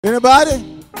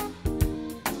Anybody?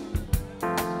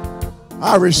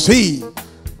 I receive.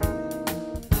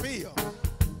 Feel.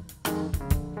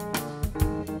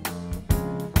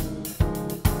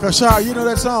 Kashar, you know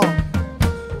that song?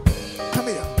 Come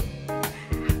here.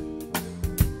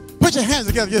 Put your hands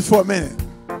together just for a minute.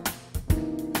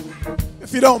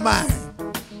 If you don't mind.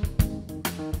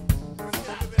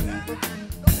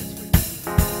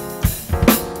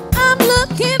 I'm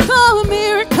looking for a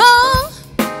miracle.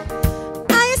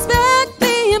 I expect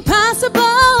the impossible.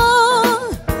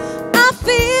 I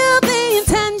feel the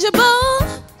intangible.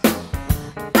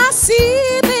 I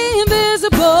see the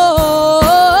invisible.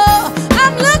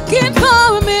 I'm looking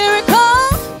for a miracle.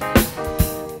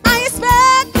 I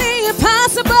expect the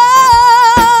impossible.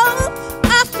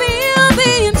 I feel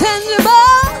the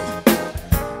intangible.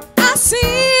 I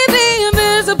see the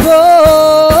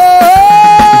invisible.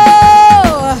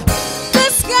 The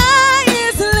sky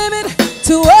is the limit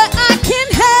to what I can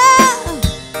have.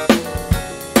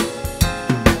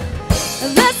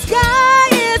 The sky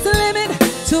is the limit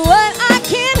to what I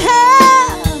can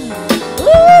have.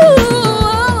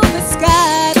 Ooh, the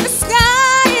sky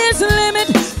is the limit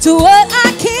to what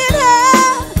I can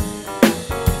have.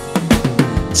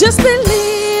 Just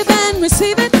believe and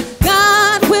receive it.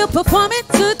 God will perform it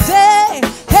today.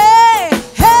 Hey,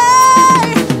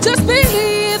 hey, just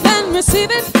believe and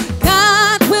receive it.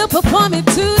 God will perform it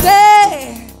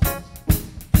today.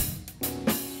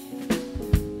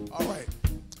 All right.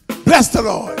 Bless the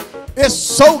Lord. It's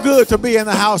so good to be in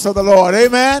the house of the Lord.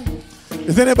 Amen.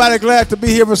 Is anybody glad to be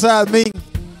here beside me?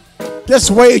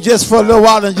 Just wait just for a little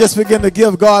while and just begin to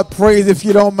give God praise if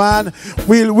you don't mind.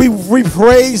 We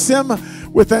praise him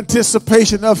with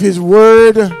anticipation of his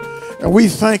word. And we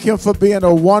thank him for being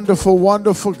a wonderful,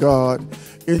 wonderful God.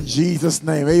 In Jesus'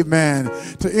 name, amen.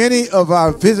 To any of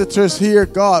our visitors here,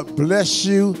 God bless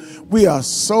you. We are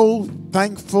so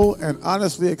thankful and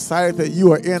honestly excited that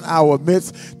you are in our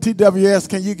midst. TWS,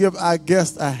 can you give our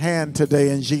guest a hand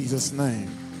today in Jesus' name?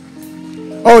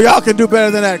 Oh, y'all can do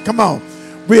better than that. Come on.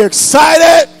 We're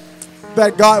excited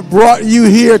that God brought you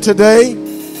here today.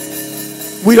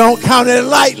 We don't count it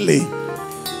lightly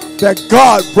that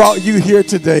God brought you here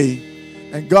today.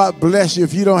 And God bless you.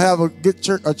 If you don't have a good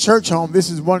church home, this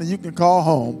is one that you can call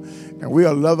home. And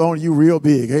we'll love on you real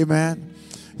big. Amen.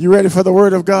 You ready for the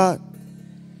word of God?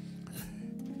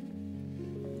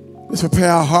 Let's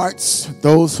prepare our hearts.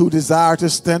 Those who desire to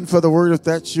stand for the word, if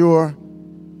that's your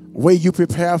way you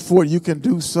prepare for it, you can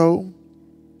do so.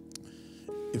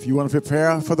 If you want to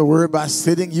prepare for the word by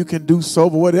sitting, you can do so.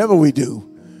 But whatever we do,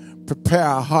 prepare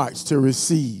our hearts to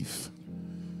receive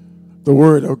the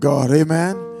word of God.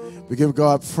 Amen. We give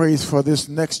God praise for this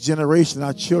next generation.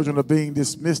 Our children are being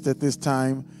dismissed at this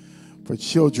time for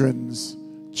Children's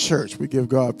Church. We give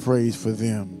God praise for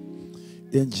them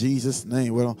in Jesus'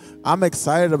 name. Well, I'm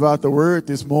excited about the word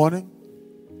this morning.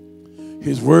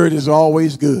 His word is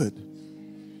always good.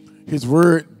 His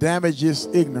word damages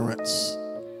ignorance.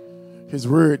 His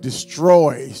word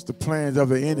destroys the plans of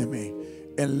the enemy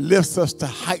and lifts us to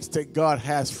heights that God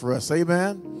has for us.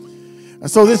 Amen. And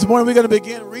so this morning we're going to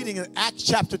begin reading in Acts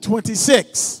chapter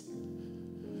 26,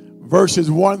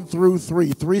 verses 1 through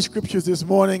 3. 3 scriptures this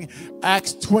morning,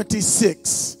 Acts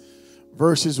 26,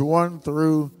 verses 1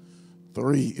 through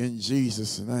 3 in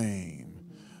Jesus' name.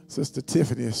 Sister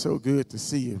Tiffany, it's so good to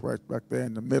see you right back there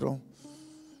in the middle.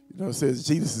 You know, it says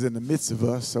Jesus is in the midst of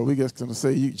us, so we're just going to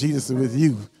say Jesus is with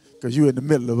you because you're in the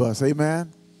middle of us.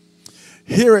 Amen.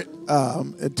 Here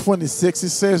at 26, it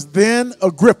says, Then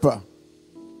Agrippa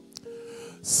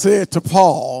said to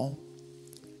Paul,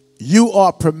 You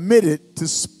are permitted to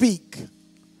speak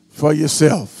for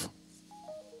yourself.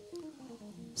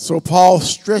 So Paul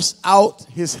stretched out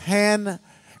his hand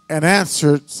and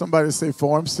answered, somebody say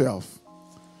for himself.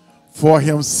 For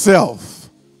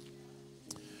himself.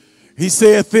 He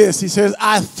said this, he says,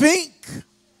 I think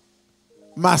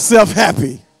myself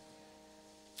happy,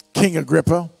 King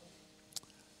Agrippa,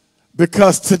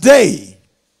 because today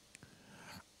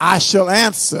I shall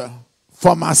answer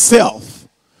for myself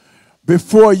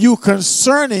before you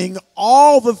concerning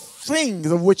all the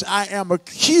things of which I am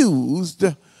accused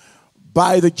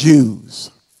by the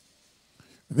Jews.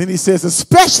 And then he says,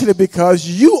 especially because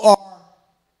you are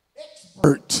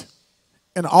expert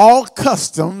in all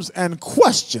customs and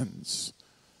questions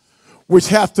which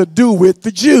have to do with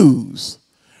the Jews.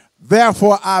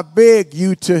 Therefore, I beg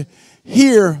you to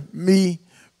hear me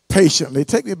patiently.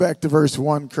 Take me back to verse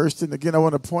 1, Kirsten. Again, I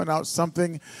want to point out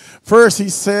something. First, he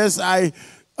says, Agrippa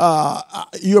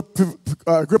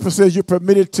says you're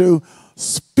permitted to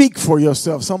speak for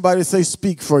yourself. Somebody say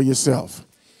speak for yourself.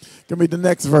 Give me the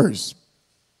next verse.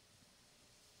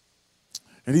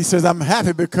 And he says, I'm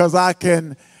happy because I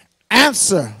can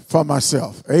answer for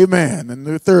myself. Amen. In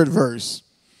the third verse,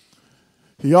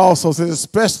 he also says,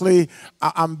 especially,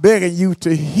 I'm begging you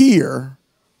to hear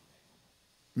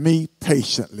me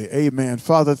patiently. Amen.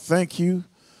 Father, thank you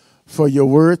for your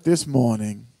word this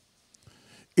morning.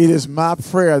 It is my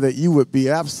prayer that you would be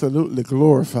absolutely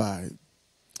glorified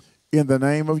in the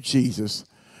name of Jesus,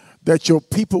 that your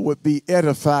people would be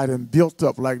edified and built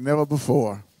up like never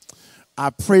before. I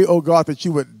pray, oh God, that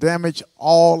you would damage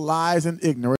all lies and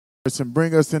ignorance and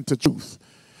bring us into truth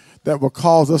that will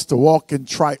cause us to walk in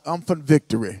triumphant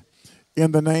victory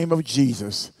in the name of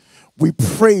Jesus. We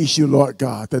praise you, Lord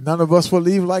God, that none of us will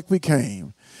leave like we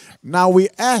came. Now we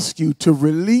ask you to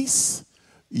release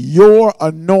your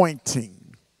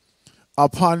anointing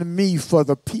upon me for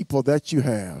the people that you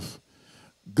have.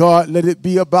 God, let it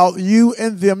be about you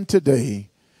and them today.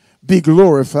 Be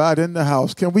glorified in the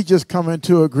house. Can we just come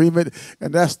into agreement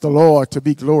and ask the Lord to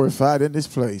be glorified in this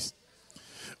place?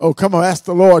 Oh, come on, ask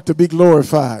the Lord to be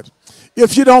glorified.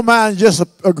 If you don't mind, just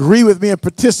agree with me and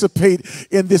participate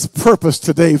in this purpose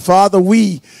today. Father,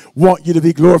 we want you to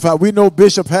be glorified. We know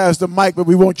Bishop has the mic, but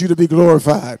we want you to be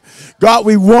glorified. God,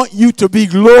 we want you to be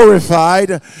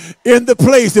glorified in the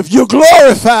place. If you're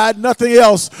glorified, nothing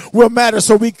else will matter.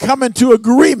 So we come into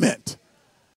agreement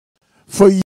for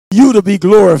you to be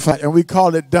glorified, and we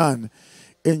call it done.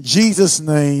 In Jesus'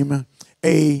 name,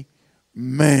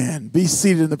 amen. Be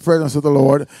seated in the presence of the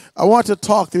Lord. I want to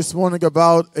talk this morning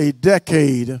about a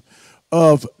decade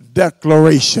of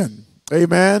declaration.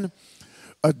 Amen.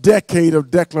 A decade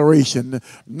of declaration.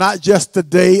 Not just the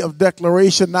day of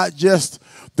declaration, not just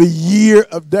the year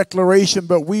of declaration,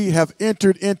 but we have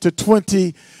entered into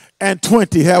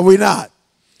 2020, have we not?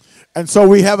 And so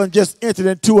we haven't just entered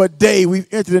into a day, we've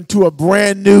entered into a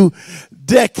brand new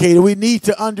decade. We need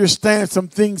to understand some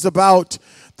things about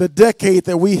the decade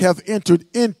that we have entered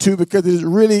into, because it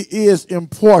really is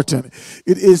important.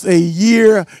 It is a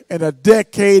year and a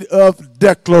decade of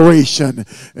declaration.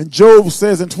 And Job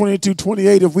says in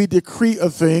 22:28, if we decree a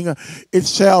thing, it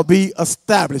shall be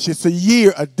established. It's a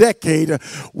year, a decade,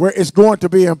 where it's going to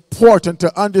be important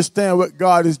to understand what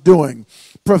God is doing.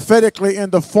 Prophetically, in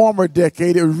the former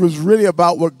decade, it was really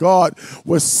about what God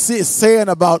was saying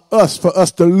about us, for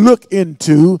us to look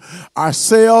into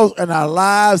ourselves and our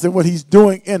lives and what he's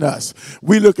doing in us.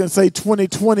 We look and say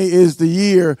 2020 is the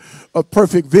year of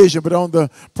perfect vision, but on the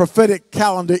prophetic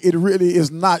calendar, it really is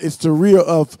not. It's the year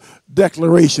of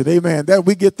declaration. Amen. That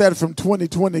we get that from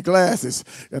 2020 glasses,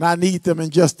 and I need them in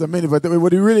just a minute. But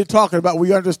what he's really talking about,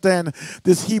 we understand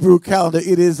this Hebrew calendar.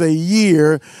 It is a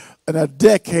year and a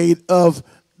decade of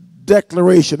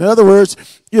declaration. In other words,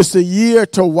 it's a year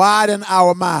to widen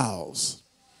our mouths.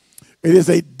 It is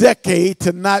a decade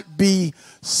to not be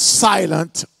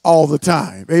silent all the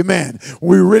time. Amen.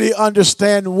 We really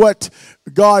understand what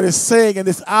God is saying in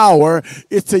this hour.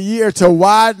 It's a year to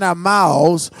widen our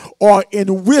mouths, or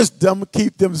in wisdom,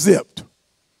 keep them zipped.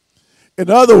 In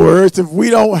other words, if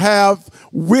we don't have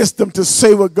wisdom to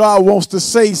say what God wants to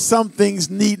say, some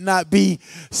things need not be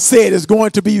said. It's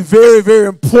going to be very, very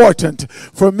important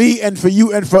for me and for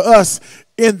you and for us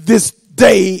in this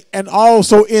day and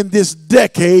also in this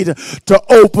decade to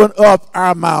open up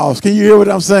our mouths. Can you hear what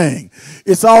I'm saying?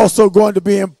 It's also going to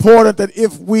be important that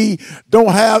if we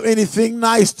don't have anything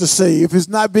nice to say, if it's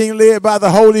not being led by the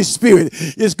Holy Spirit,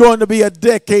 it's going to be a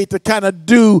decade to kind of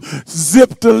do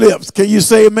zip the lips. Can you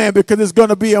say amen? Because it's going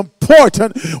to be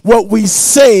important what we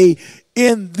say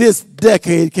in this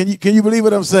decade. Can you believe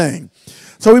what I'm saying?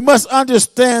 So we must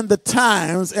understand the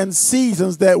times and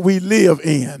seasons that we live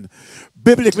in.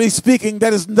 Biblically speaking,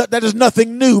 that is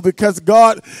nothing new, because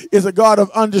God is a God of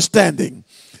understanding.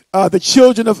 The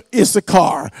children of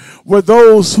Issachar were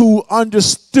those who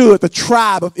understood, the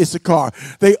tribe of Issachar.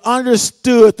 They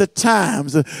understood the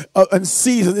times and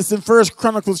seasons. It's in 1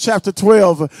 Chronicles chapter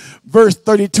 12, verse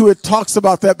 32. It talks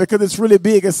about that because it's really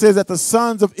big. It says that the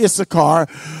sons of Issachar,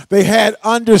 they had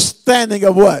understanding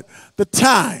of what? The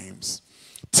times,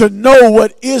 to know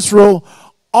what Israel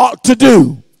ought to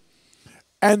do.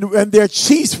 And their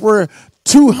chiefs were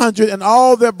 200, and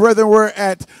all their brethren were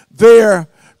at their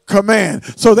command.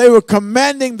 So they were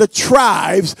commanding the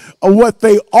tribes of what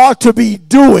they ought to be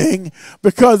doing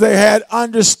because they had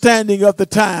understanding of the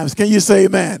times. Can you say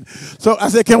amen? So I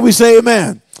said, can we say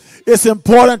amen? It's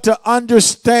important to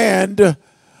understand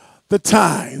the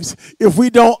times. If we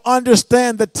don't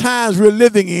understand the times we're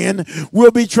living in,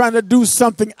 we'll be trying to do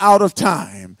something out of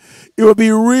time. It would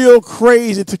be real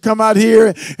crazy to come out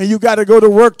here and you got to go to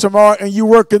work tomorrow and you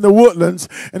work in the Woodlands,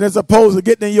 and as opposed to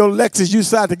getting in your Lexus, you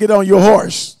decide to get on your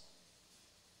horse.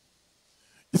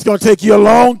 It's going to take you a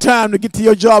long time to get to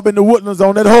your job in the Woodlands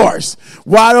on that horse.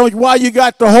 Why you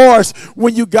got the horse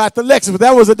when you got the Lexus? But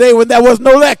that was a day when there was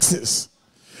no Lexus.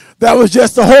 That was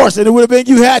just a horse, and it would have been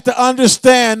you had to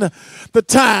understand the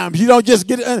times. You don't just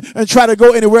get and try to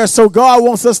go anywhere. So God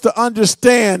wants us to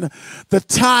understand the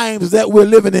times that we're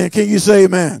living in. Can you say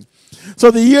amen?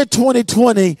 So the year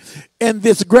 2020 in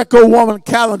this Greco-Roman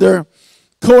calendar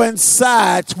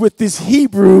coincides with this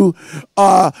Hebrew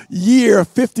year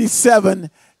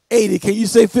 5780. Can you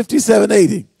say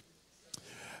 5780?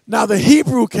 Now the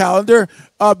Hebrew calendar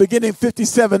beginning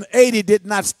 5780 did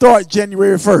not start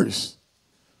January 1st.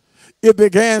 It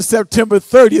began September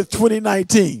 30th,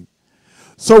 2019.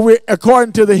 So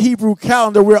according to the Hebrew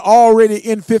calendar, we're already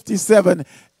in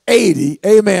 5780.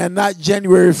 Amen. Not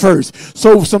January 1st.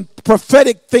 So some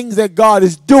prophetic things that God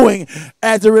is doing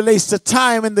as it relates to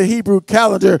time in the Hebrew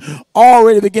calendar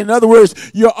already begin. In other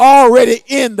words, you're already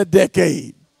in the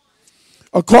decade.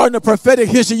 According to prophetic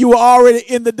history, you were already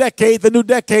in the decade, the new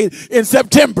decade, in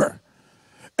September.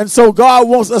 And so God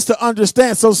wants us to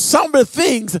understand. So some of the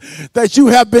things that you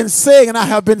have been saying and I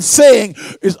have been saying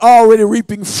is already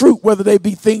reaping fruit, whether they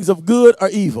be things of good or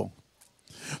evil.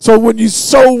 So when you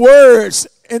sow words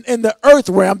in the earth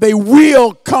realm, they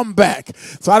will come back.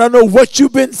 So I don't know what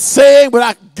you've been saying, but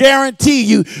I guarantee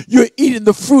you, you're eating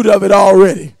the fruit of it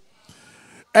already.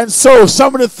 And so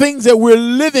some of the things that we're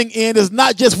living in is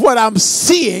not just what I'm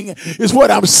seeing, it's what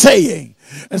I'm saying.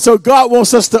 And so God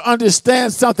wants us to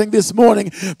understand something this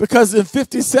morning, because in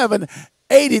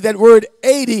 5780, that word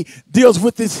 80 deals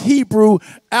with this Hebrew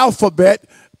alphabet,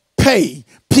 pay,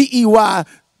 P-E-Y,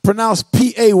 pronounced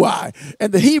P-A-Y.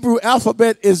 And the Hebrew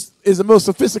alphabet is the most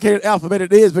sophisticated alphabet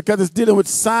it is, because it's dealing with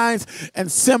signs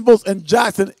and symbols and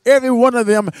jots, and every one of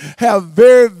them have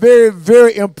very, very,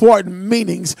 very important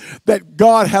meanings that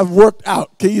God has worked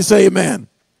out. Can you say amen?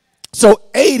 So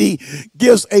 80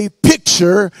 gives a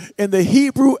picture in the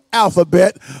Hebrew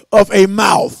alphabet of a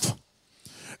mouth.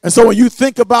 And so when you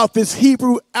think about this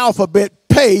Hebrew alphabet,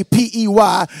 pay,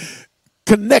 P-E-Y,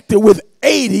 connected with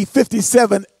 80,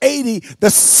 5780, the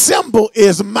symbol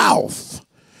is mouth.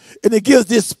 And it gives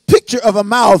this picture of a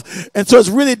mouth. And so it's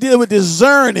really dealing with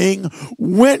discerning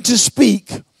when to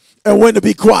speak and when to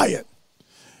be quiet.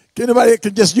 Can anybody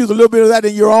can just use a little bit of that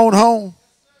in your own home?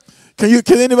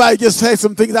 Can anybody just say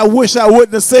some things? I wish I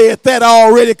wouldn't have said that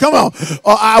already. Come on.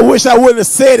 Or I wish I wouldn't have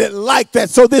said it like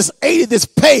that. So this 80, this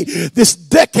pay, this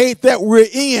decade that we're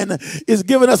in is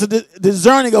giving us a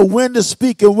discerning of when to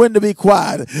speak and when to be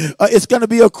quiet. It's going to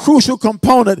be a crucial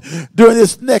component during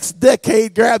this next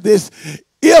decade. Grab this.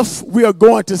 If we are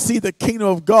going to see the kingdom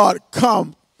of God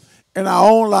come in our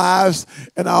own lives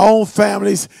and our own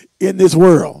families in this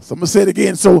world. So I'm going to say it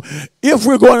again. So if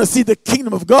we're going to see the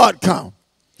kingdom of God come,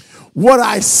 what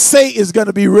I say is going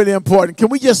to be really important. Can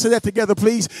we just say that together,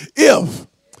 please? If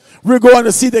we're going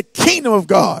to see the kingdom of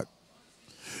God,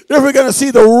 if we're going to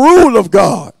see the rule of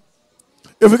God,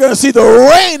 if we're going to see the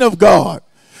reign of God,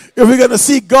 if we're going to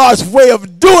see God's way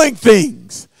of doing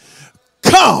things,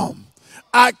 come.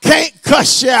 I can't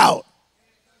cuss you out,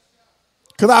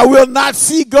 because I will not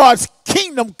see God's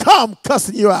kingdom come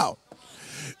cussing you out.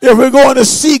 If we're going to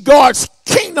see God's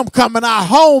kingdom come in our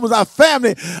homes, our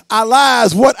family, our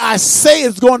lives, what I say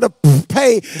is going to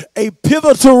play a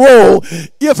pivotal role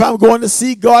if I'm going to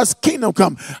see God's kingdom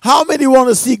come. How many want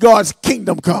to see God's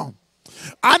kingdom come?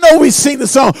 I know we sing the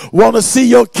song, want to see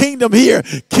your kingdom here.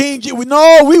 We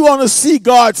want to see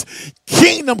God's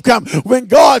kingdom come. When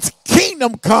God's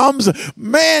kingdom comes,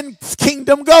 man's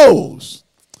kingdom goes.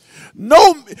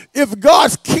 No, if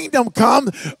God's kingdom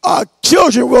comes,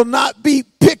 children will not be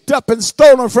picked up and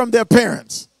stolen from their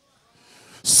parents.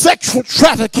 Sexual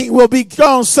trafficking will be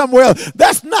gone somewhere else.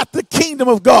 That's not the kingdom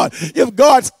of God. If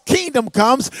God's kingdom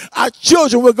comes, our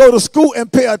children will go to school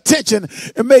and pay attention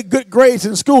and make good grades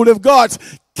in school. If God's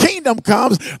kingdom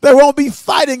comes, there won't be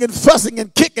fighting and fussing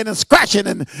and kicking and scratching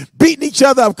and beating each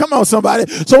other up. Come on,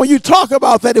 somebody. So when you talk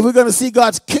about that, if we're going to see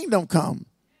God's kingdom come,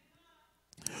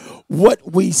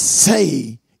 what we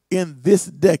say in this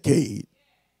decade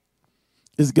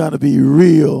is going to be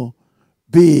real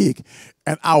big.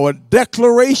 And our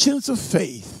declarations of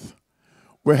faith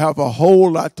will have a whole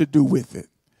lot to do with it.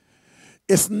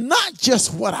 It's not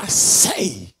just what I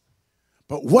say,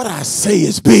 but what I say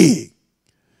is big.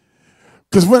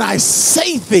 Because when I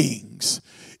say things,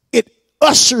 it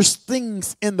ushers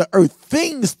things in the earth.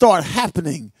 Things start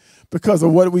happening because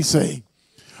of what we say.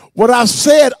 What I've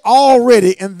said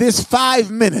already in this 5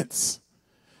 minutes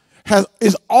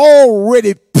is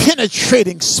already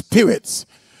penetrating spirits.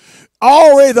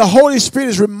 Already the Holy Spirit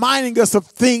is reminding us of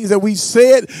things that we've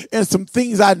said and some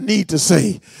things I need to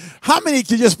say. How many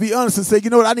can just be honest and say, you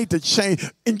know what, I need to change?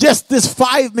 In just this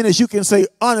 5 minutes, you can say,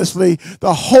 honestly,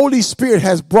 the Holy Spirit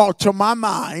has brought to my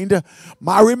mind,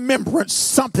 my remembrance,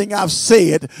 something I've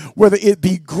said, whether it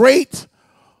be great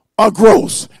or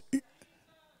gross.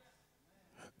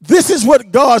 This is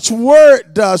what God's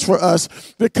word does for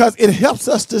us because it helps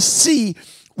us to see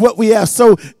what we have.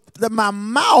 So that my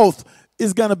mouth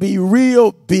is going to be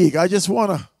real big. I just want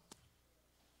to,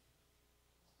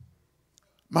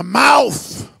 my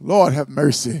mouth, Lord have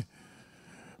mercy.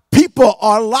 People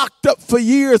are locked up for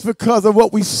years because of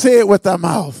what we said with our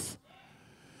mouth.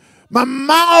 My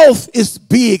mouth is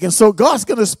big, and so God's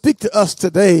going to speak to us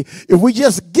today. If we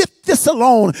just get this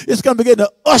alone, it's going to begin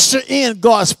to usher in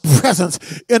God's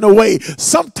presence in a way.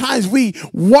 Sometimes we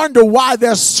wonder why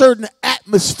there's certain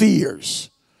atmospheres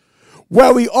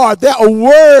where we are. There are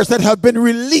words that have been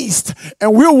released,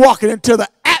 and we're walking into the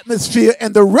atmosphere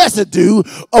and the residue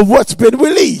of what's been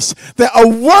released. There are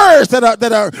words that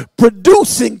are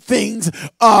producing things,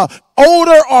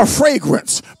 odor or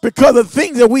fragrance, because of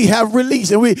things that we have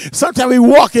released. And sometimes we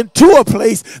walk into a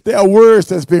place, there are words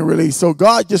that's been released. So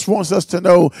God just wants us to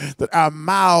know that our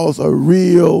mouths are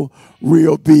real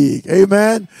big.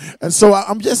 Amen. And so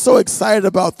I'm just so excited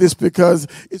about this because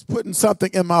it's putting something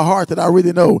in my heart that I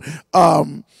really know.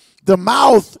 The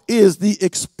mouth is the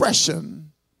expression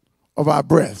of our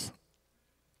breath.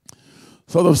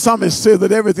 So the psalmist says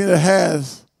that everything that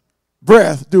has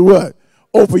breath, do what?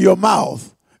 Open your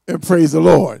mouth and praise the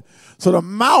Lord. So the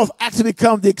mouth actually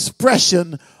becomes the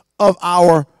expression of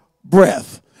our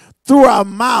breath. Through our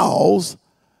mouths,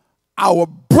 our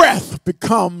breath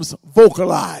becomes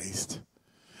vocalized.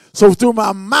 So through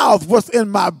my mouth, what's in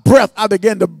my breath, I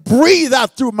begin to breathe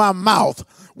out through my mouth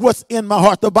what's in my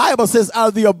heart. The Bible says out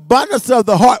of the abundance of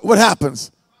the heart, what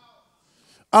happens?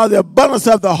 Out of the abundance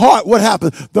of the heart, what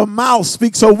happens? The mouth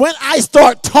speaks. So when I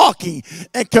start talking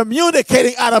and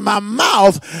communicating out of my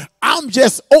mouth, I'm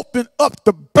just opening up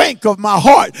the bank of my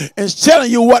heart and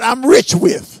telling you what I'm rich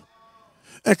with.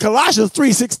 And Colossians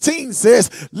 3:16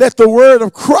 says, let the word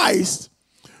of Christ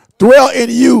dwell in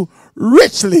you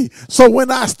richly. So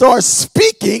when I start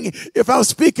speaking, if I'm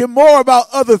speaking more about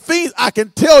other things, I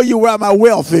can tell you where my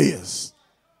wealth is.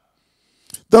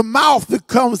 The mouth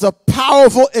becomes a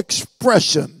powerful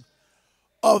expression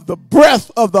of the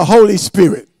breath of the Holy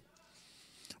Spirit.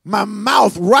 My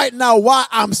mouth right now, while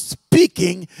I'm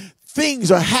speaking,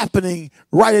 things are happening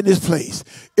right in this place.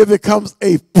 It becomes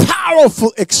a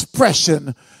powerful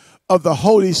expression of the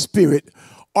Holy Spirit,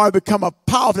 or become a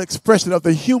powerful expression of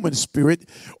the human spirit,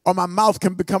 or my mouth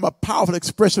can become a powerful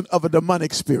expression of a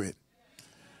demonic spirit.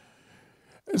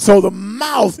 So the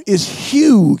mouth is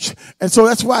huge. And so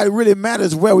that's why it really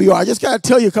matters where we are. I just got to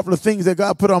tell you a couple of things that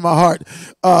God put on my heart.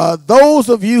 Those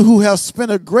of you who have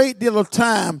spent a great deal of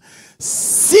time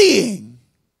seeing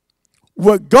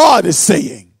what God is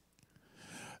saying,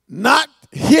 not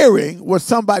hearing what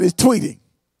somebody's tweeting.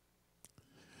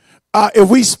 If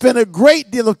we spend a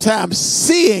great deal of time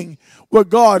seeing what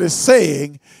God is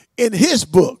saying in his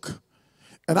book,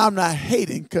 and I'm not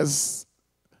hating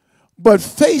but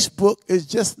Facebook is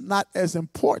just not as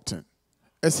important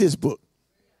as his book.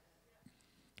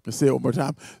 Let's say it one more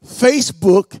time.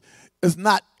 Facebook is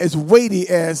not as weighty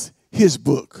as his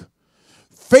book.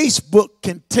 Facebook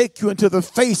can take you into the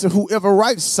face of whoever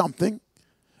writes something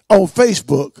on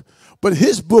Facebook, but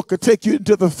his book could take you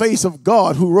into the face of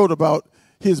God who wrote about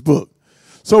his book.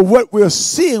 So what we're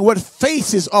seeing, what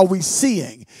faces are we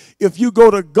seeing? If you go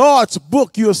to God's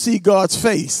book, you'll see God's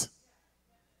face.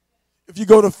 If you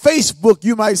go to Facebook,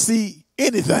 you might see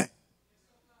anything.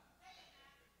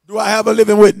 Do I have a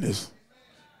living witness?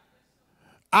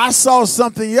 I saw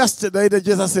something yesterday that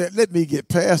I said, let me get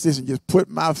past this and just put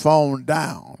my phone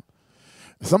down.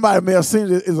 Somebody may have seen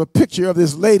it. It's a picture of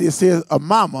this lady. It says a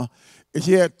mama, and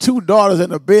she had 2 daughters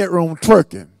in the bedroom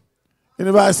twerking.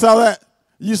 Anybody saw that?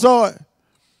 You saw it?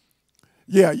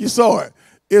 Yeah, you saw it.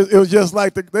 It was just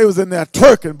like they was in there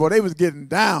twerking, boy. They was getting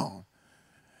down.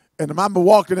 And the mama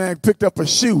walked in there and picked up a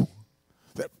shoe.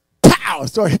 That pow,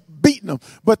 started beating them.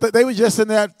 But they were just in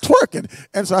there twerking.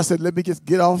 And so I said, let me just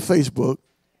get off Facebook.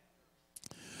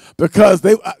 Because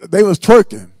they was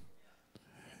twerking.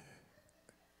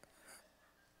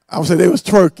 I would say they was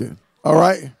twerking, all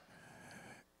right?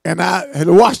 And I had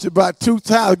watched it about 2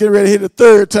 times, getting ready to hit the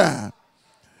 3rd time.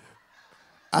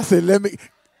 I said, let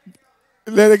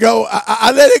it go.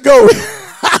 I let it go.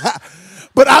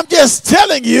 But I'm just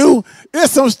telling you,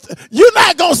 you're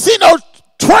not going to see no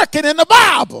twerking in the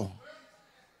Bible.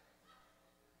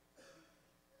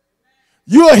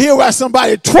 You'll hear where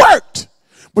somebody twerked,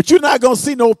 But you're not going to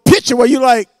see no picture where you're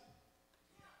like,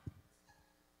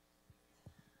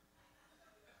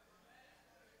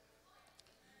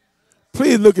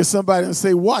 please look at somebody and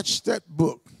say, watch that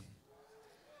book.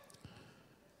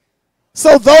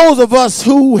 So those of us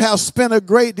who have spent a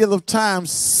great deal of time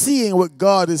seeing what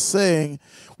God is saying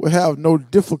will have no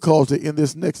difficulty in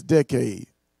this next decade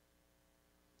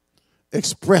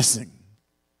expressing,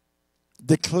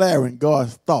 declaring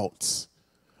God's thoughts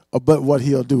about what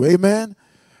he'll do. Amen?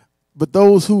 But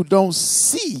those who don't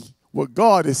see what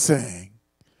God is saying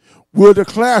will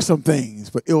declare some things,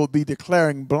 but it will be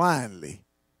declaring blindly.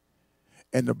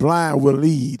 And the blind will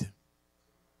lead.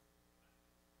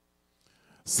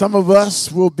 Most of us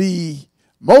will be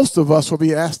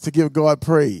asked to give God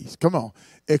praise. Come on.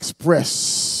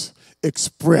 Express.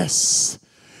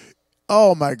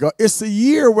 Oh my God. It's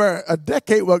a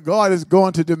decade where God is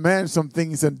going to demand some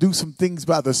things and do some things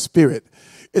by the Spirit.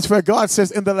 It's where God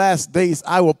says, in the last days,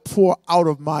 I will pour out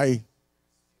of my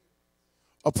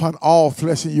upon all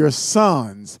flesh, and your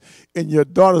sons and your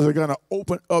daughters are going to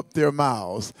open up their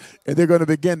mouths, and they're going to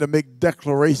begin to make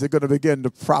declarations. They're going to begin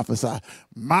to prophesy.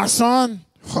 My son,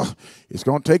 it's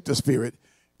going to take the Spirit.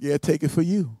 Yeah, take it for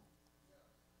you.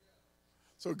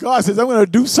 So God says, I'm going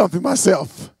to do something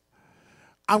myself.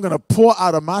 I'm going to pour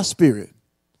out of my Spirit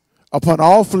upon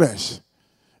all flesh,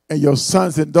 and your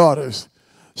sons and daughters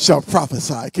shall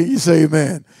prophesy. Can you say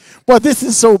amen? But this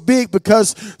is so big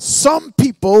because some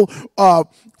people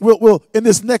will in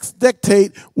this next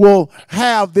decade will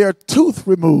have their tooth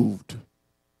removed,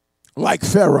 like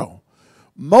Pharaoh.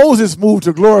 Moses moved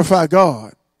to glorify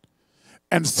God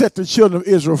and set the children of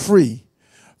Israel free.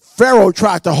 Pharaoh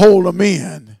tried to hold them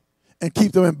in and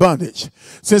keep them in bondage.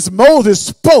 Since Moses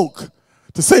spoke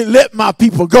to say, let my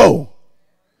people go.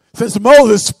 Since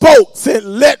Moses spoke, said,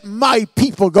 let my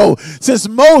people go. Since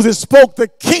Moses spoke the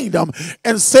kingdom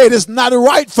and said it's not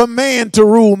right for man to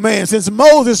rule man. Since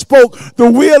Moses spoke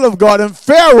the will of God and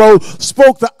Pharaoh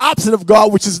spoke the opposite of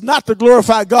God, which is not to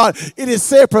glorify God, it is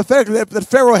said prophetically that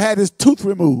Pharaoh had his tooth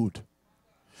removed.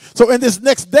 So in this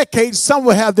next decade, some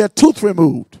will have their tooth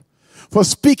removed for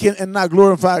speaking and not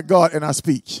glorifying God in our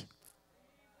speech.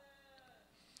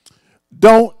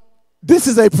 This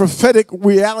is a prophetic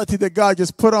reality that God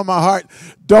just put on my heart.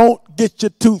 Don't get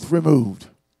your tooth removed.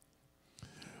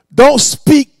 Don't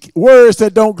speak words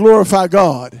that don't glorify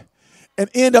God and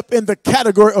end up in the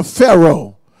category of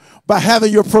Pharaoh by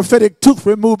having your prophetic tooth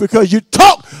removed because you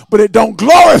talk, but it don't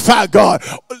glorify God.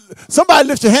 Somebody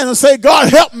lift your hand and say, God,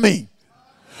 help me.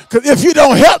 Because if you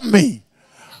don't help me,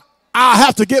 I'll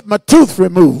have to get my tooth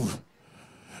removed.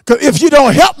 Because if you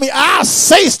don't help me, I'll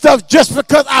say stuff just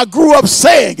because I grew up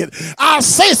saying it. I'll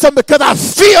say something because I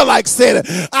feel like saying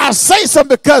it. I'll say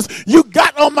something because you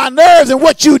got on my nerves and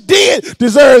what you did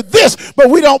deserved this. But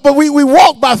we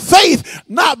walk by faith,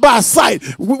 not by sight.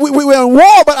 We're in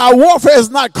war, but our warfare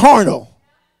is not carnal.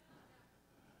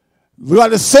 We got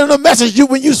to send a message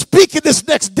when you speak in this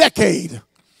next decade.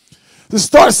 To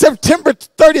start September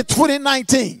 30th,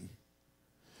 2019.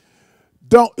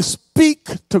 Don't speak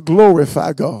to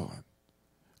glorify God.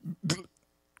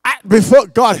 Before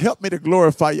God help me to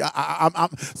glorify you.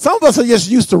 Some of us are just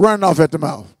used to running off at the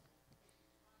mouth.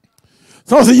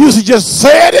 Some of us are used to just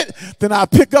saying it, then I'll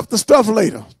pick up the stuff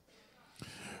later.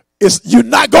 You're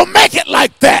not going to make it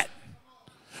like that.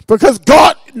 Because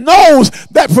God knows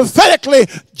that prophetically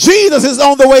Jesus is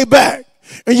on the way back.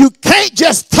 And you can't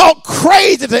just talk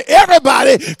crazy to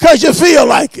everybody because you feel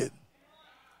like it.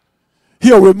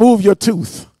 He'll remove your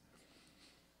tooth.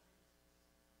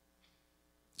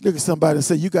 Look at somebody and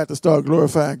say, you got to start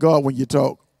glorifying God when you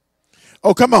talk.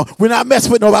 Oh, come on. We're not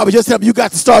messing with nobody. We're just telling you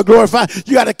got to start glorifying.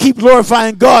 You got to keep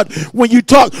glorifying God when you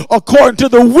talk according to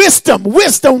the wisdom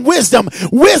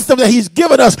that he's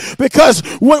given us. Because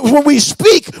when we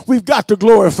speak, we've got to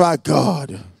glorify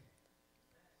God.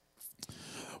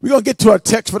 We're going to get to our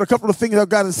text, but a couple of things I've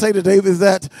got to say today is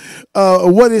that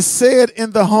what is said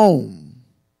in the home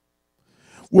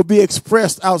will be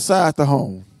expressed outside the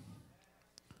home.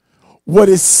 What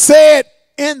is said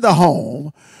in the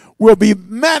home will be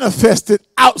manifested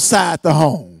outside the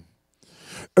home.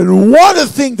 And one of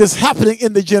the things that's happening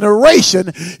in the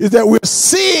generation is that we're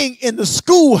seeing in the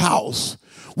schoolhouse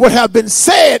what have been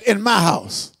said in my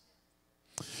house.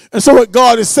 And so what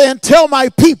God is saying, tell my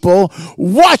people,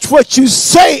 watch what you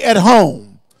say at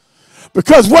home.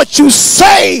 Because what you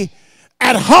say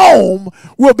at home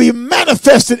will be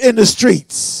manifested in the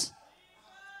streets.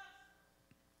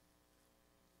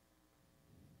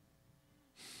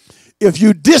 If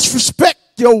you disrespect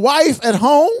your wife at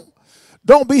home,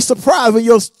 don't be surprised when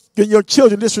your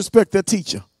children disrespect their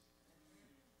teacher.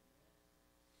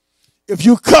 If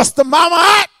you cuss the mama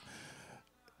out,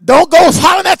 Don't go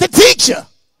hollering at the teacher,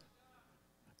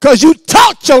 because you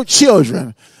taught your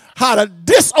children how to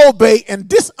disobey and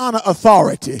dishonor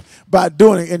authority by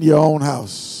doing it in your own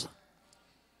house.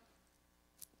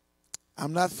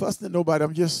 I'm not fussing at nobody.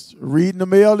 I'm just reading the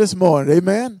mail this morning.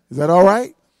 Amen? Is that all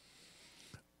right?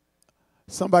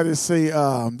 Somebody say,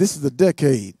 this is a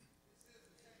decade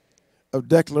of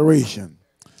declaration.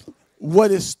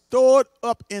 What is stored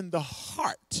up in the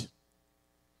heart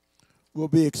will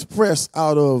be expressed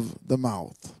out of the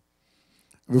mouth.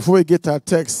 Before we get to our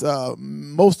text,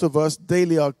 most of us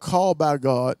daily are called by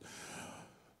God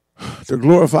to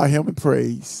glorify him in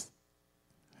praise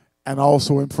and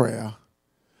also in prayer.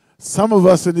 Some of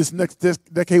us in this next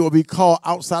decade will be called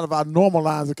outside of our normal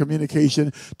lines of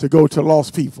communication to go to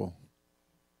lost people.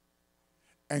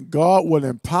 And God will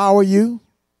empower you.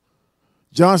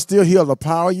 John Steele, he'll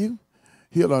empower you.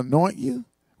 He'll anoint you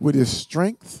with his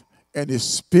strength and his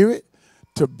spirit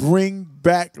to bring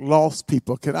back lost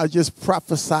people. Can I just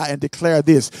prophesy and declare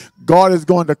this? God is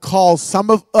going to call some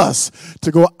of us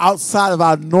to go outside of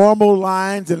our normal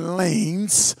lines and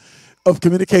lanes of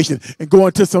communication and go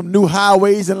into some new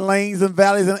highways and lanes and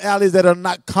valleys and alleys that are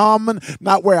not common,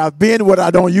 not where I've been, what I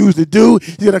don't usually do.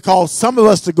 He's going to call some of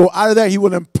us to go out of there. He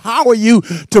will empower you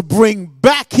to bring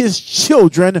back his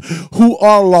children who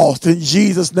are lost in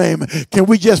Jesus' name. Can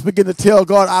we just begin to tell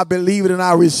God, I believe it and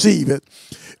I receive it,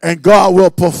 and God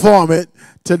will perform it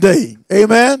today.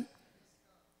 Amen.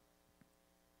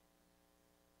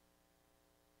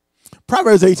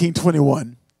 Proverbs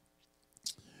 18:21.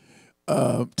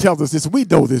 Tells us this. We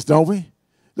know this, don't we?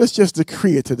 Let's just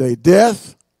decree it today.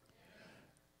 Death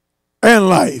and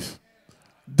life.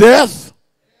 Death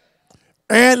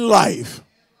and life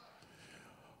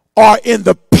are in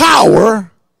the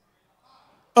power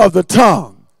of the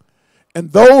tongue,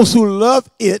 and those who love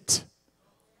it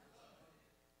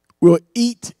will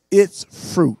eat its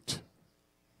fruit.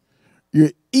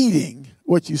 You're eating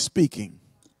what you're speaking.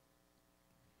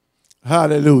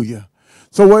 Hallelujah.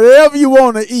 So whatever you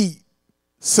want to eat,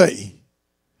 say.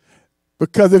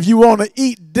 Because if you want to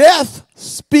eat death,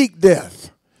 speak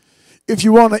death. If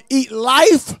you want to eat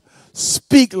life,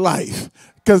 speak life.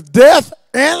 Because death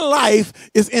and life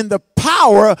is in the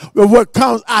power of what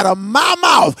comes out of my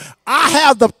mouth. I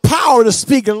have the power to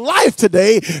speak life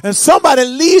today, and somebody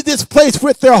leaves this place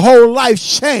with their whole life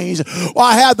changed. Or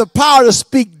I have the power to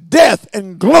speak death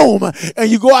and gloom, and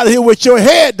you go out of here with your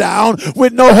head down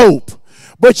with no hope.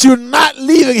 But you're not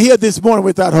leaving here this morning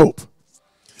without hope.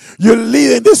 You're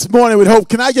leaving this morning with hope.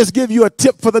 Can I just give you a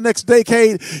tip for the next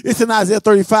decade? It's in Isaiah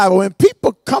 35. When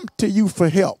people come to you for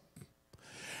help,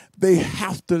 they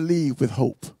have to leave with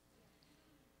hope.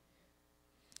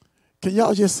 Can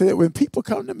y'all just say it? When people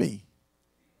come to me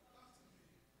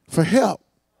for help,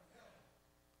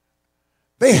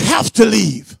 they have to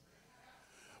leave.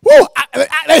 Whoa,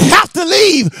 they have to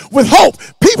leave with hope.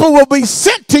 People will be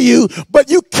sent to you,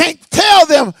 but you can't tell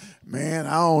them, man,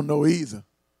 I don't know either.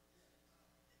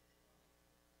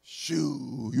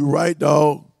 Shoo, you right,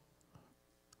 dog.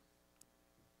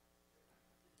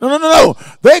 No.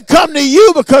 They come to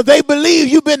you because they believe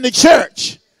you've been to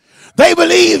church. They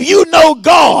believe you know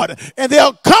God. And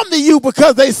they'll come to you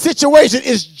because their situation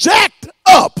is jacked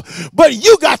up. But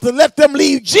you got to let them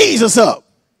leave Jesus up.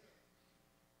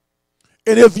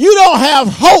 And if you don't have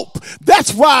hope,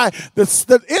 that's why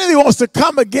the enemy wants to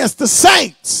come against the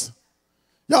saints.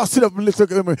 Y'all sit up and look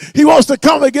at me. He wants to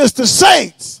come against the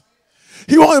saints.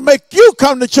 He wants to make you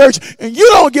come to church and you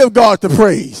don't give God the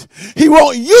praise. He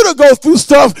wants you to go through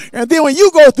stuff, and then when you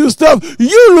go through stuff,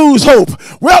 you lose hope.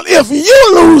 Well, if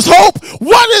you lose hope,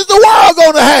 what is the world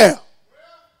going to have?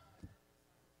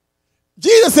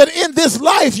 Jesus said, in this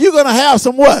life, you're going to have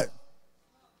some what?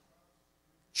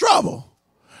 Trouble.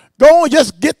 Go and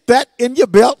just get that in your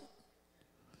belt.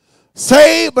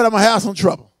 Saved, but I'm going to have some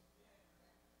trouble.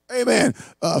 Amen.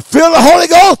 Fill the Holy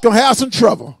Ghost, going to have some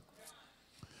trouble.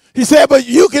 He said, but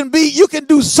you can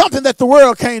do something that the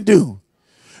world can't do.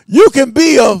 You can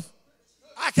be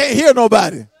I can't hear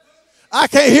nobody. I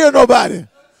can't hear nobody.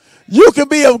 You can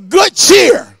be of good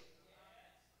cheer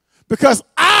because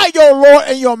I, your Lord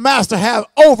and your Master, have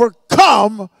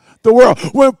overcome the world.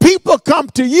 When people come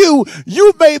to you,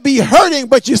 you may be hurting,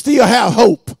 but you still have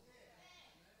hope.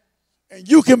 And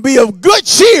you can be of good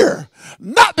cheer,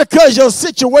 not because your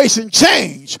situation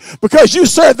changed, because you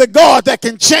serve the God that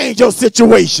can change your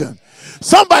situation.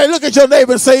 Somebody look at your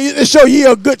neighbor and say, it's your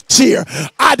year of good cheer.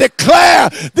 I declare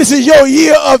this is your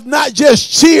year of not just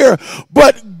cheer,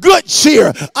 but good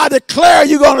cheer. I declare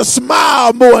you're going to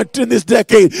smile more in this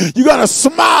decade. You're going to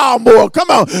smile more.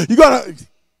 Come on.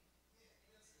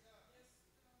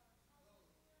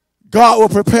 God will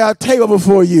prepare a table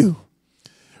before you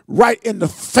right in the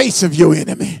face of your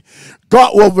enemy.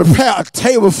 God will prepare a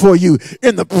table for you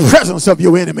in the presence of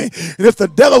your enemy. And if the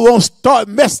devil won't stop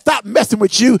messing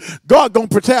with you, God going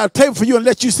to prepare a table for you and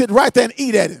let you sit right there and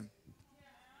eat at him.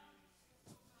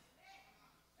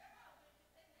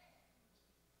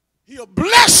 He'll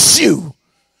bless you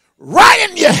right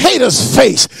in your hater's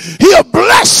face. He'll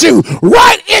bless you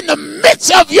right in the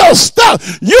midst of your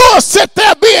stuff. You'll sit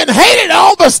there being hated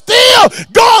on, but still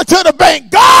going to the bank.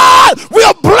 God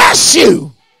will bless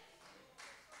you.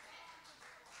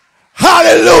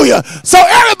 Hallelujah. So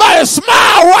everybody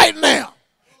smile right now.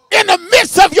 In the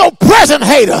midst of your present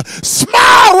hater,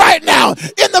 smile right now.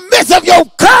 In the midst of your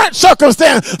current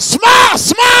circumstance, smile,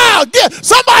 smile.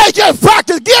 Somebody just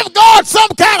practice. Give God some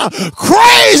kind of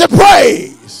crazy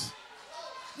praise.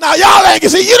 Now, y'all ain't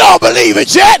see, you don't believe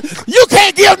it yet. You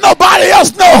can't give nobody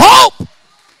else no hope.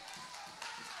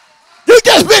 You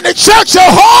just been to church your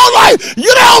whole life.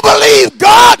 You don't believe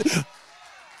God.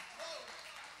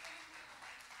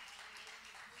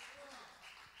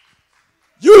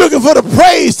 You're looking for the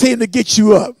praise team to get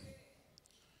you up.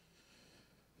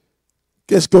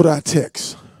 Let's go to our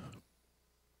text.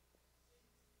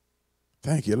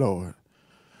 Thank you, Lord.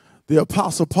 The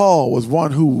Apostle Paul was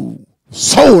one who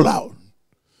sold out.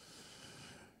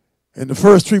 In the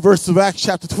first 3 verses of Acts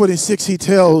chapter 26, he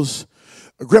tells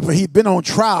Agrippa he'd been on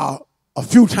trial a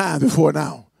few times before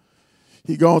now.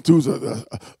 He gone through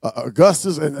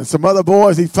Augustus and some other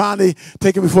boys. He finally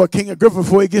taken before King Agrippa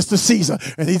before he gets to Caesar.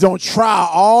 And he's on trial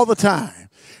all the time.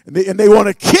 And they want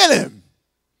to kill him.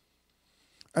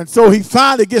 And so he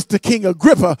finally gets to King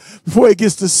Agrippa before he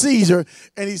gets to Caesar.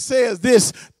 And he says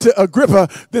this to Agrippa.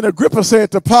 Then Agrippa said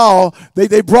to Paul,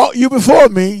 they brought you before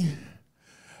me.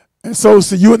 And so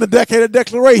you in the decade of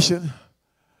declaration,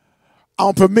 I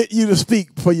don't permit you to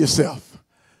speak for yourself.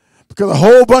 Because a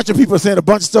whole bunch of people are saying a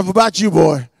bunch of stuff about you,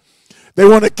 boy. They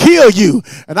want to kill you.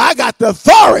 And I got the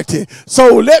authority.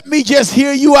 So let me just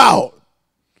hear you out.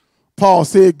 Paul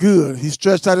said, good. He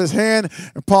stretched out his hand.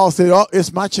 And Paul said, oh,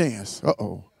 it's my chance.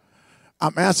 Uh-oh.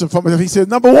 I'm answering for myself. He said,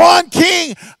 number one,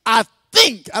 King, I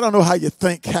don't know how you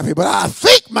think happy, but I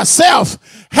think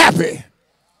myself happy.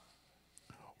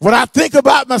 When I think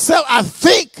about myself, I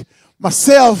think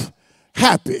myself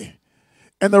happy.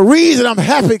 And the reason I'm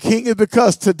happy, King, is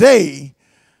because today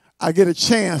I get a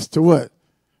chance to what?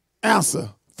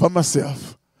 Answer for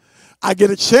myself. I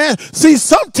get a chance. See,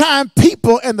 sometimes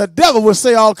people and the devil will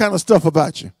say all kind of stuff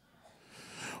about you.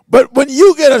 But when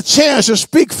you get a chance to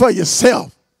speak for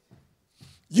yourself,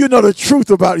 you know the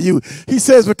truth about you. He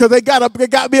says because they got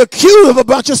to be accused of a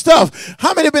bunch of stuff.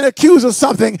 How many have been accused of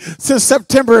something since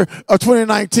September of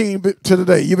 2019 to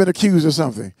today? You've been accused of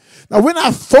something. Now, we're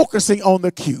not focusing on the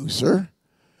accuser.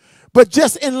 But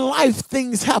just in life,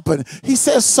 things happen. He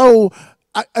says, so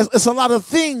it's a lot of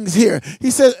things here.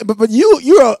 He says, but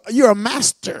you're a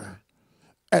master.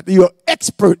 You're an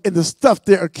expert in the stuff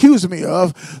they're accusing me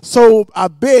of. So I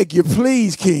beg you,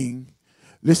 please, King,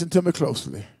 listen to me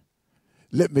closely.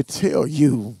 Let me tell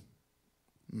you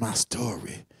my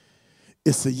story.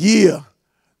 It's a year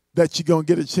that you're going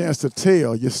to get a chance to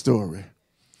tell your story.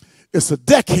 It's a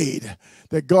decade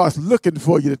that God's looking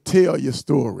for you to tell your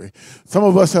story. Some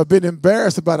of us have been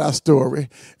embarrassed about our story,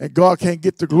 and God can't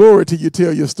get the glory till you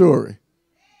tell your story.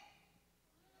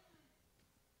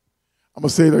 I'm going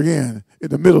to say it again in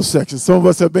the middle section. Some of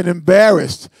us have been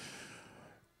embarrassed.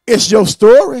 It's your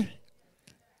story.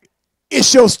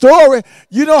 It's your story.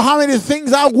 You know how many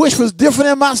things I wish was different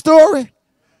in my story?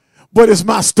 But it's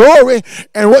my story,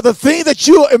 and what the thing that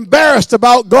you're embarrassed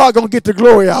about, God gonna get the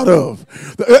glory out of.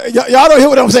 Y'all don't hear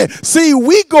what I'm saying. See,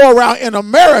 we go around in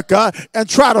America and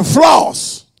try to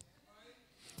floss.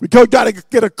 Because you gotta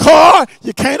get a car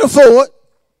you can't afford.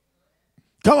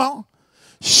 Come on.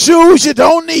 Shoes you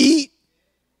don't need.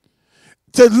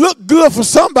 To look good for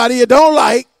somebody you don't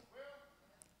like.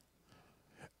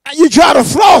 And you try to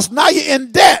floss, now you're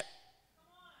in debt.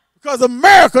 Because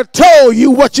America told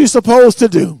you what you're supposed to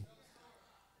do.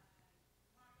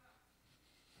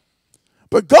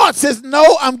 But God says,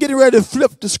 no, I'm getting ready to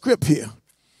flip the script here.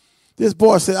 This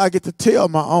boy said, I get to tell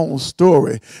my own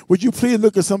story. Would you please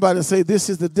look at somebody and say, this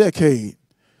is the decade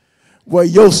where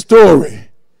your story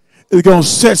is going to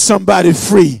set somebody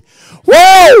free.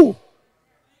 Whoa!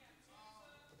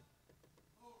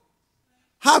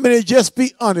 How many, just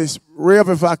be honest, Rev,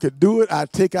 if I could do it,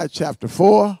 I'd take out chapter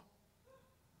 4.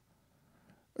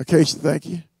 Okay, thank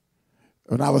you.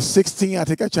 When I was 16, I'd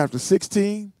take out chapter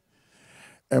 16.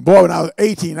 And boy, when I was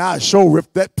 18, I sure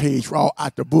ripped that page raw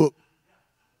out the book.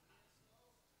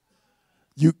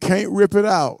 You can't rip it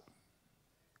out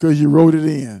because you wrote it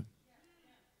in.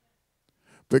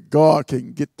 But God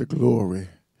can get the glory.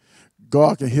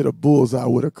 God can hit a bullseye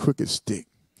with a crooked stick.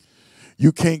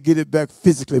 You can't get it back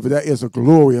physically, but there is a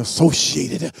glory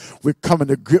associated with coming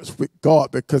to grips with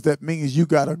God, because that means you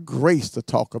got a grace to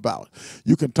talk about.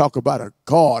 You can talk about a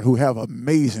God who have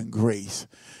amazing grace.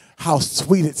 How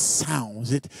sweet it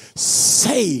sounds. It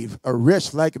saved a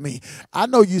wretch like me. I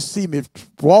know you see me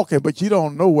walking, but you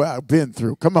don't know where I've been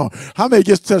through. Come on. How many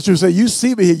just touch you and say, you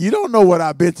see me here, you don't know what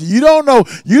I've been through. You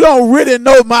don't really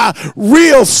know my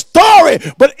real story.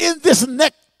 But in this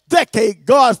next decade,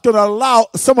 God's going to allow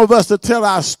some of us to tell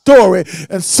our story,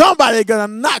 and somebody's going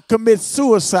to not commit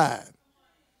suicide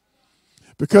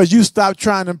because you stopped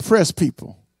trying to impress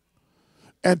people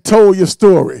and told your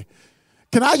story.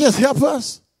 Can I just help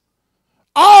us?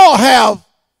 All have.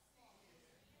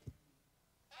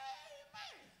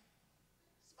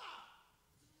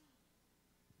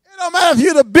 It don't matter if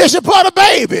you're the bishop or the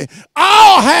baby.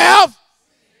 All have.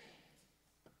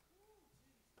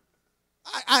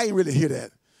 I ain't really hear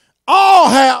that. All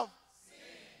have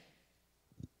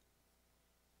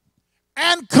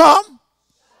and come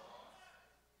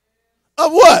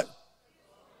of what?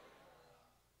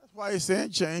 That's why he's saying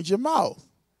change your mouth.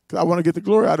 Because I want to get the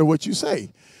glory out of what you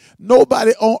say.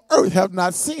 Nobody on earth have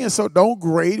not sinned, so don't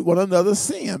grade one another's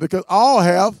sin, because all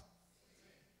have.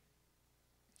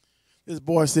 This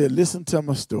boy said, listen to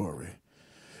my story.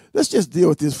 Let's just deal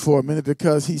with this for a minute,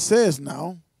 because he says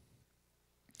now,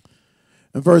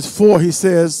 in verse 4, he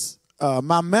says,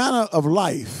 my manner of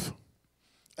life,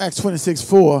 Acts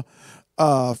 26:4,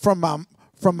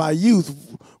 from my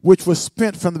youth, which was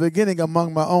spent from the beginning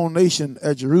among my own nation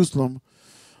at Jerusalem,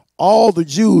 all the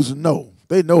Jews know.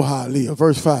 They know how I live.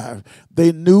 Verse 5,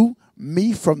 they knew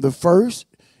me from the first.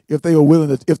 If they were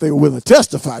willing to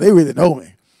testify, they really know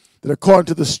me. That according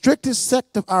to the strictest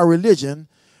sect of our religion,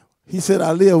 he said,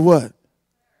 I live what?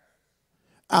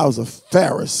 I was a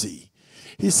Pharisee.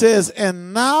 He says,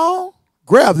 and now,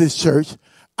 grab this, church,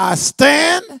 I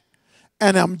stand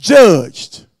and I'm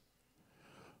judged.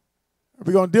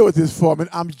 We're going to deal with this for a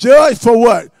minute. I'm judged for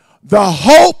what? The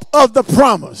hope of the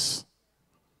promise.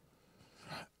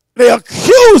 They're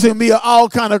accusing me of all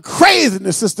kind of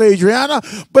craziness, Sister Adriana,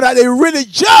 but are they really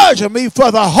judging me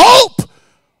for the hope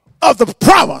of the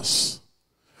promise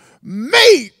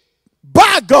made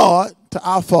by God to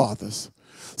our fathers?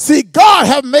 See, God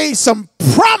have made some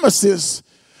promises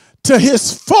to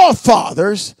his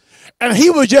forefathers, and he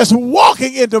was just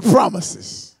walking into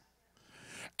promises.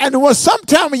 And when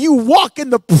sometimes when you walk in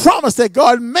the promise that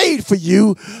God made for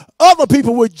you, other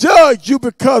people would judge you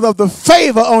because of the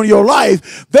favor on your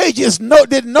life. They just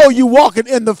didn't know you walking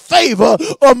in the favor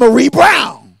of Marie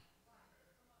Brown.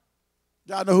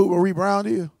 Y'all know who Marie Brown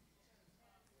is?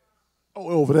 Oh,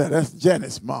 over there, that's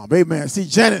Janet's mom. Amen. See,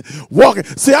 Janet walking.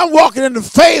 See, I'm walking in the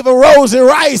favor of Rosie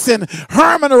Rice and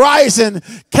Herman Rice and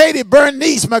Katie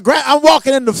Bernice. I'm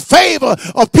walking in the favor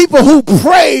of people who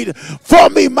prayed for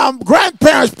me. My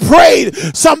grandparents prayed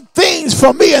some things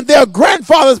for me, and their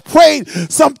grandfathers prayed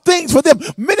some things for them.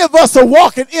 Many of us are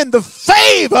walking in the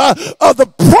favor of the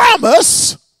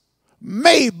promise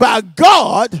made by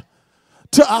God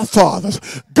to our fathers.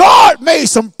 God made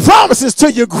some promises to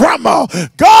your grandma.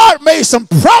 God made some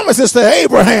promises to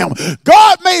Abraham.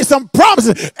 God made some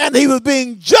promises, and he was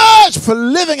being judged for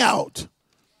living out.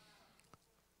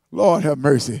 Lord have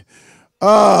mercy.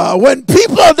 When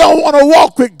people don't want to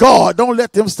walk with God, don't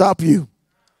let them stop you.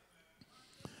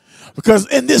 Because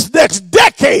in this next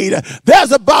decade,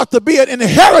 there's about to be an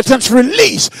inheritance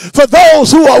release for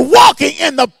those who are walking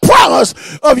in the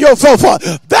promise of your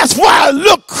forefathers. That's why I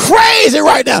look crazy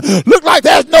right now. Look like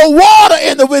there's no water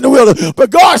in the wilderness,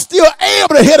 but God's still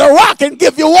able to hit a rock and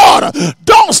give you water.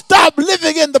 Don't stop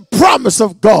living in the promise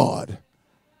of God.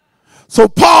 So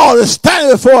Paul is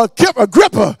standing before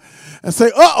Agrippa and say,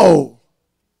 uh-oh.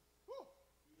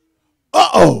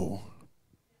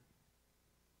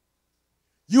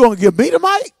 You gonna give me the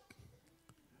mic?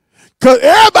 Because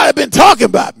everybody been talking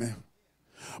about me.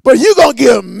 But you gonna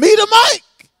give me the mic?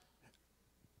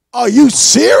 Are you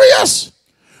serious?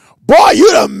 Boy,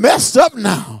 you done messed up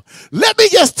now. Let me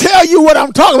just tell you what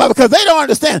I'm talking about, because they don't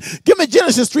understand. Give me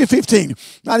Genesis 3:15.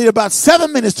 I need about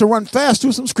 7 minutes to run fast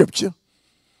through some scripture.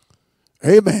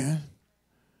 Amen.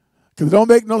 Because it don't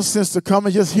make no sense to come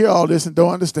and just hear all this and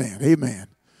don't understand. Amen.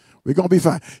 We're going to be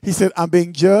fine. He said, I'm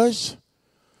being judged.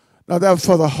 Now that was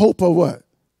for the hope of what?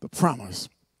 The promise.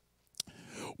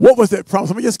 What was that promise?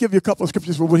 Let me just give you a couple of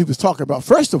scriptures for what he was talking about.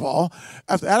 First of all,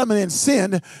 after Adam and Eve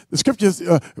sinned, the scriptures,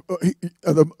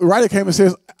 the writer came and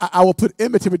says, I will put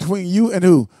enmity between you and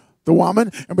who? The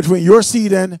woman, and between your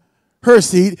seed and her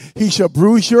seed. He shall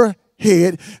bruise your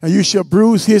head, and you shall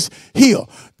bruise his heel.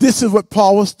 This is what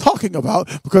Paul was talking about,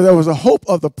 because there was a hope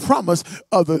of the promise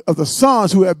of the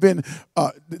sons who have been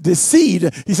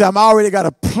deceived. He said, I've already got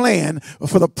a plan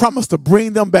for the promise to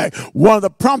bring them back. One of the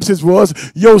promises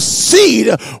was your seed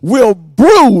will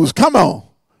bruise, come on,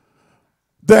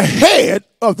 the head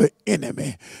of the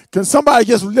enemy. Can somebody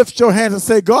just lift your hands and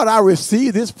say, God, I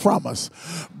receive this promise.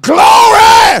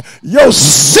 Glory! Your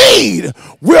seed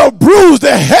will bruise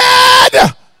the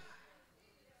head.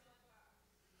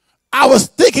 I was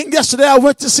thinking yesterday, I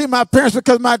went to see my parents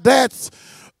because my dad's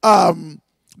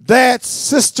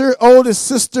sister, oldest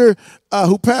sister,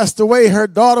 who passed away, her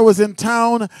daughter was in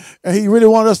town, and he really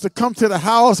wanted us to come to the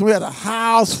house. And we had a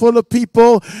house full of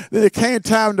people. Then it came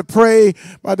time to pray.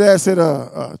 My dad said,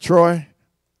 Troy,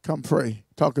 come pray,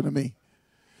 talking to me.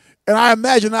 And I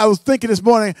imagine, I was thinking this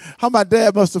morning how my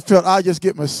dad must have felt. I just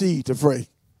get my seed to pray.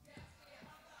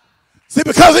 See,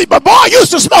 because my boy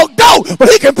used to smoke dope, but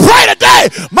he can pray today.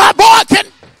 My boy can.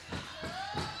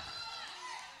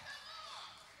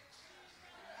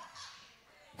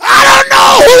 I don't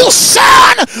know whose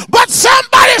son, but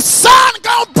somebody's son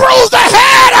gonna bruise the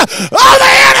head of the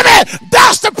enemy.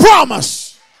 That's the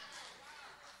promise.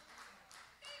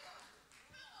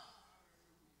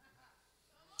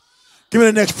 Give me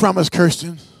the next promise,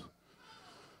 Kirsten.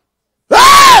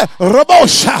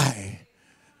 Raboshai.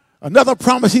 Another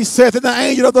promise, he said that the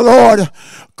angel of the Lord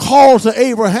called to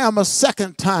Abraham a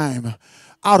second time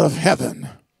out of heaven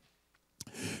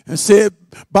and said,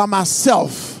 by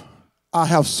myself I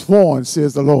have sworn,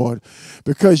 says the Lord,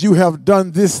 because you have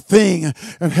done this thing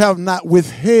and have not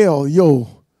withheld your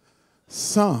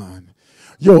son,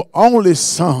 your only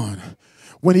son.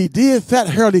 When he did that,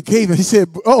 Harold, he gave him, he said,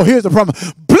 oh, here's the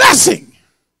promise. Blessing.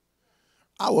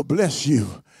 I will bless you.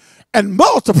 And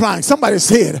multiplying, somebody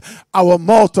said, I will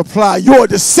multiply your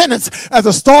descendants as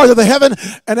the stars of the heaven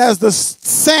and as the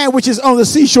sand which is on the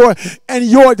seashore, and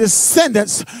your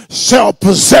descendants shall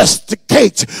possess the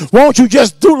gate. Won't you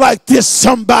just do like this,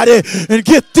 somebody, and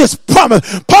get this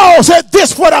promise? Paul said,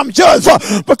 this what I'm judged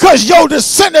for, because your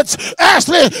descendants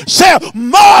actually shall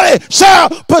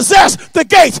possess the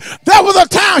gates. There was a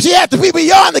time she had to be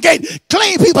beyond the gate,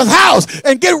 clean people's house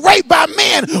and get raped by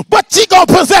men, but she gonna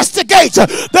possess the gates.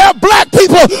 There are black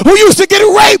people who used to get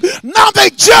raped, now they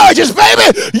judges, baby.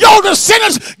 Your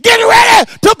descendants get ready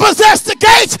to possess the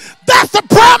gates. That's the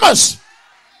promise.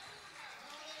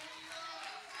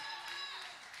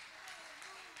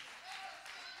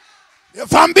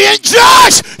 If I'm being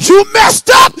judged, you messed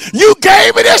up. You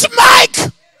gave me this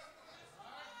mic.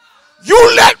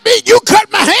 You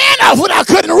cut my hand off when I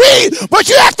couldn't read, but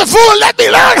you act the fool and let me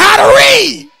learn how to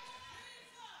read.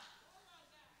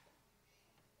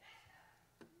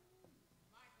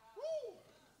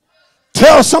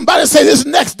 Tell somebody, say this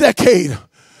next decade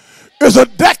is a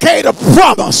decade of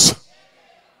promise.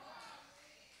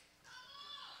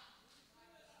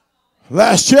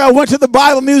 Last year I went to the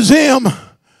Bible Museum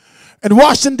in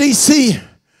Washington, D.C.,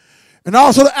 and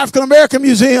also the African American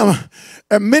Museum,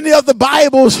 and many of the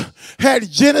Bibles had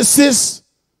Genesis,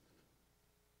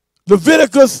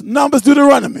 Leviticus, Numbers,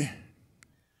 Deuteronomy.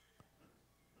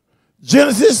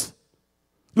 Genesis,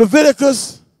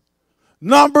 Leviticus,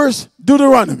 Numbers,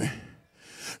 Deuteronomy.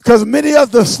 Because many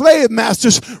of the slave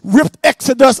masters ripped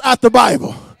Exodus out the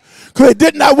Bible, because they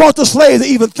did not want the slaves to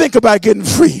even think about getting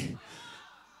free.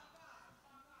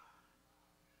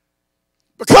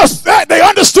 Because they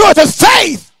understood that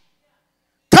faith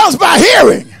comes by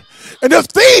hearing. And if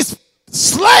these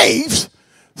slaves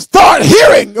start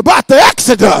hearing about the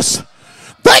Exodus,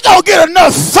 they gonna get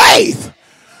enough faith.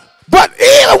 But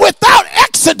even without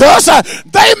Exodus,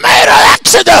 they made an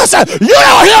Exodus. You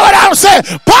don't hear what I'm saying?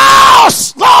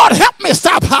 Pause. Lord, help me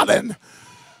stop hollering.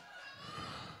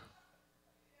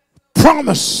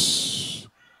 Promise.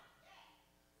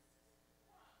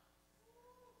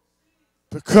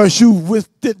 Because you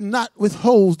did not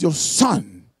withhold your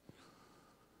son.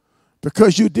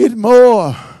 Because you did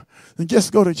more than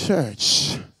just go to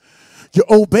church. You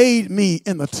obeyed me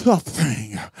in the tough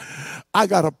thing. I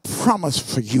got a promise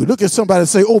for you. Look at somebody and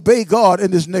say, obey God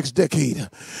in this next decade.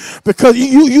 Because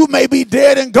you may be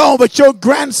dead and gone, but your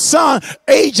grandson,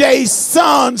 AJ's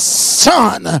son.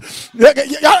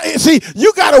 See,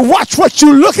 you got to watch what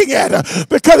you're looking at.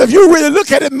 Because if you really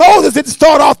look at it, Moses didn't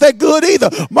start off that good either.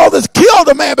 Moses killed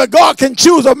a man, but God can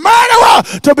choose a murderer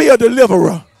to be a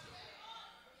deliverer.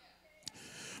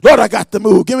 Lord, I got to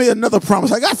move. Give me another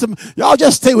promise. I got some. Y'all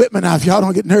just stay with me now if y'all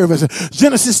don't get nervous.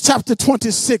 Genesis chapter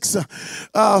 26, 4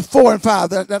 and 5.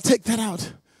 I'll take that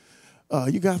out.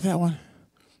 You got that one?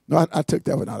 No, I took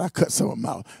that one out. I cut some of them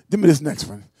out. Give me this next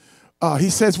one.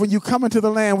 He says, when you come into the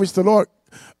land which the Lord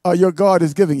your God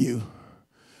is giving you,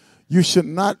 you should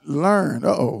not learn.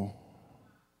 Uh-oh.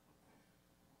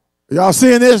 Y'all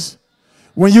seeing this?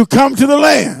 When you come to the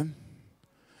land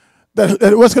that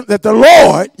the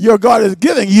Lord, your God, is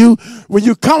giving you, when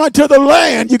you come into the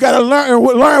land, you got to learn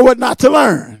what not to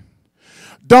learn.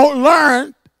 Don't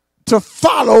learn to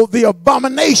follow the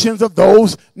abominations of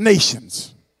those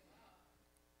nations.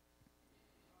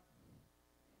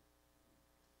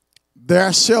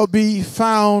 There shall be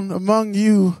found among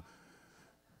you,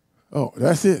 oh,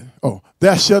 that's it. Oh,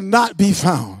 there shall not be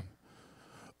found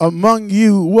among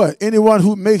you what? Anyone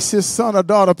who makes his son or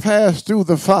daughter pass through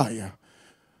the fire,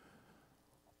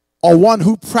 or one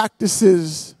who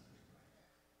practices,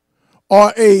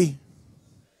 or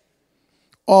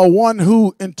one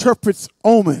who interprets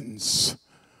omens,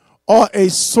 or a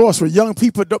sorcerer. Young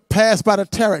people don't pass by the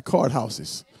tarot card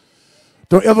houses.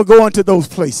 Don't ever go into those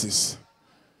places.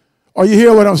 Or you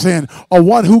hear what I'm saying? Or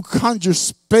one who conjures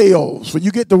spells. When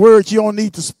you get the words, you don't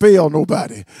need to spell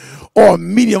nobody. Or a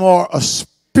medium or a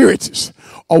spiritist.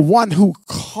 Or one who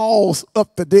calls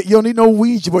up the dead. You don't need no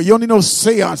Ouija board. You don't need no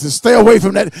seances. Stay away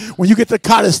from that. When you get to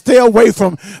college, stay away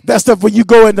from that stuff when you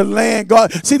go in the land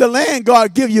God. See, the land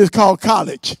God gives you is called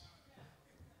college.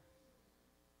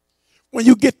 When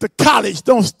you get to college,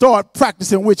 don't start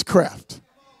practicing witchcraft.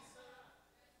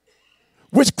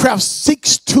 Witchcraft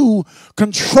seeks to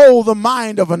control the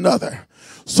mind of another.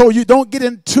 So you don't get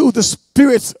into the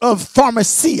spirits of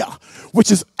pharmacia,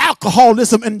 which is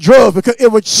alcoholism and drugs, because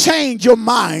it will change your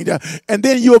mind. And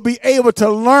then you'll be able to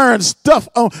learn stuff.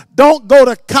 Don't go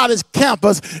to college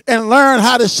campus and learn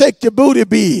how to shake your booty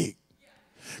big.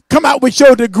 Come out with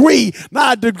your degree,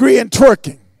 not a degree in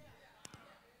twerking.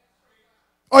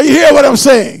 Oh, you hear what I'm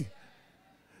saying?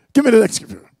 Give me the next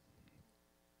scripture.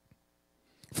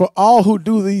 For all who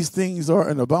do these things are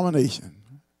an abomination,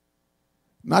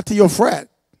 not to your frat,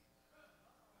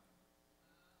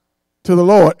 to the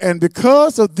Lord. And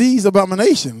because of these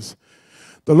abominations,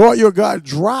 the Lord your God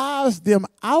drives them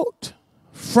out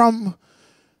from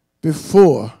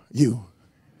before you.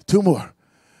 Two more.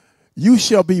 You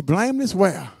shall be blameless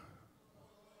where?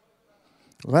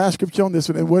 Last scripture on this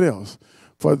one. And what else?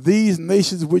 For these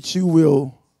nations which you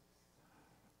will,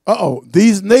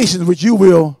 these nations which you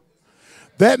will,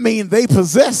 that means they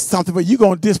possess something, but you're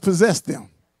going to dispossess them.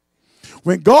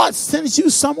 When God sends you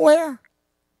somewhere,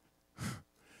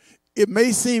 it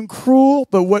may seem cruel,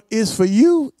 but what is for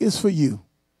you is for you.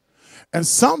 And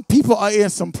some people are in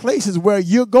some places where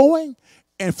you're going,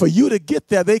 and for you to get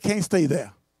there, they can't stay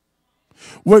there.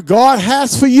 What God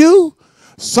has for you,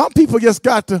 some people just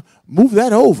got to move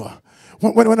that over.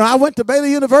 When I went to Baylor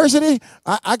University,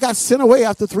 I got sent away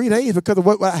after 3 days because of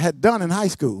what I had done in high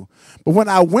school. But when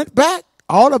I went back,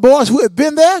 all the boys who had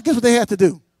been there, guess what they had to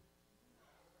do?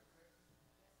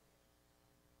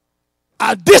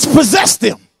 I dispossessed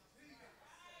them.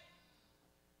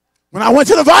 When I went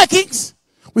to the Vikings,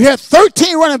 we had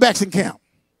 13 running backs in camp.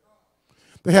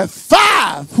 They had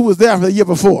 5 who was there for the year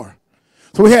before.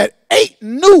 So we had 8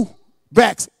 new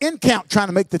backs in camp trying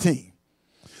to make the team.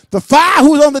 The 5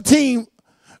 who was on the team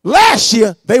last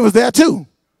year, they was there too.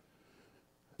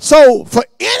 So for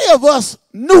any of us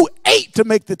new 8 to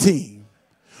make the team,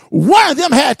 one of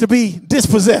them had to be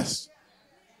dispossessed.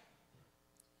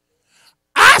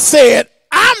 I said,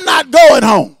 I'm not going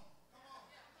home.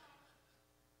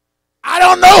 I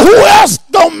don't know who else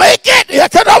gonna make it,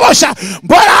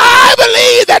 but I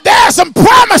believe that there are some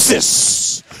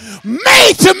promises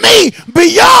made to me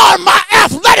beyond my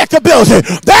athletic ability.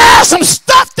 There's some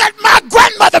stuff that my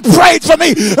grandmother prayed for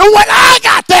me, and when I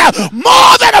got there,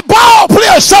 more than a ball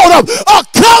player showed up, a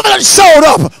covenant showed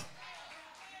up.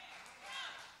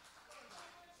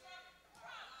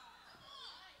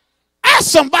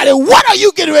 Ask somebody, what are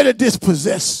you getting ready to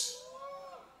dispossess?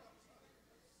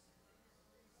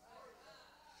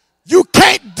 You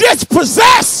can't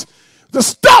dispossess the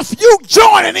stuff you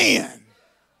joining in.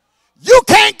 You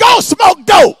can't go smoke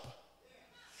dope.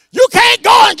 You can't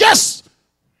go and just,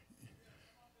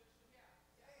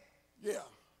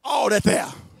 all that there.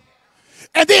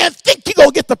 And then think you're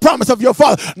going to get the promise of your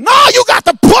father. No, you got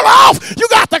to pull off. You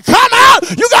got to come out.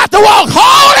 You got to walk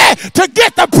holy to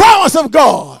get the promise of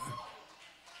God.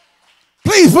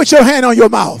 Please put your hand on your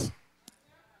mouth.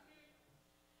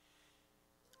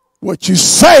 What you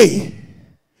say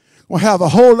will have a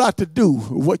whole lot to do with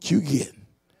what you get.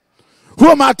 Who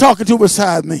am I talking to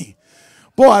beside me?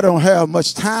 Boy, I don't have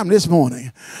much time this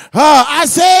morning.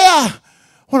 Isaiah, I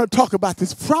want to talk about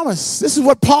this promise. This is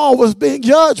what Paul was being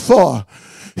judged for.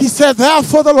 He said,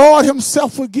 therefore the Lord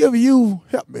himself will give you,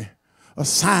 help me, a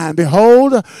sign.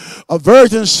 Behold, a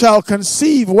virgin shall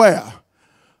conceive where?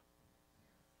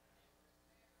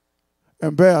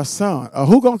 and bear a son.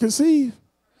 Who gonna conceive?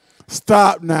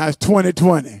 Stop now, it's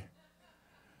 2020.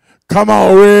 Come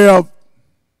on, Reb.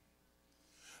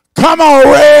 Come on,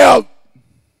 Reb.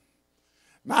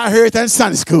 Now I heard that in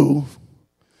Sunday school.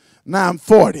 Now I'm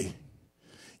 40.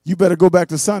 You better go back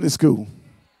to Sunday school.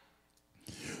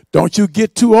 Don't you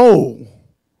get too old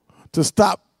to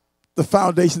stop the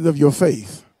foundations of your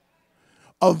faith.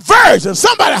 A virgin.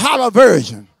 Somebody holler a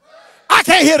virgin. I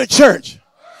can't hear the church.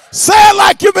 Say it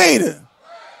like you mean it.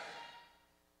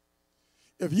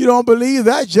 If you don't believe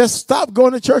that, just stop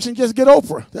going to church and just get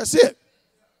Oprah. That's it.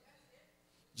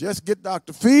 Just get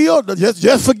Dr. Field.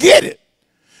 Just forget it.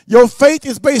 Your faith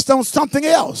is based on something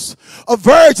else. A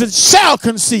virgin shall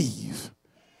conceive,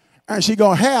 and she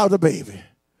going to have the baby,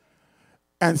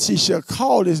 and she shall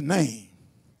call his name,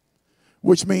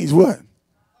 which means what?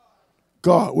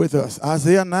 God with us.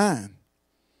 Isaiah 9.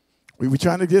 We were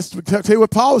trying to just tell you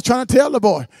what Paul was trying to tell the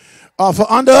boy. For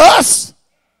under us,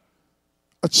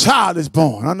 a child is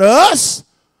born. Under us,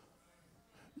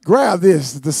 grab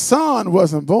this. The son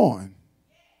wasn't born.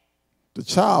 The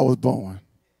child was born.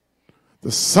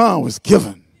 The son was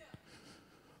given.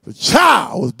 The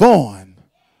child was born.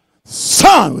 The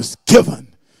son was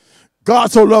given.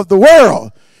 God so loved the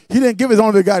world, he didn't give his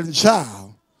only begotten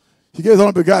child. He gave his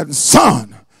only begotten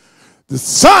son. The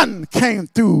son came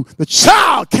through, the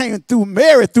child came through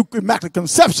Mary through immaculate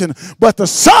conception, but the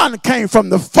son came from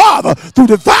the Father through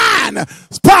divine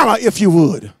sperma, if you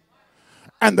would.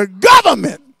 And the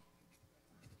government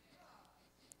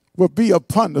will be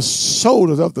upon the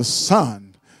shoulders of the son.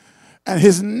 And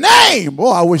his name,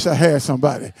 oh, I wish I had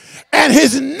somebody. And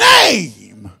his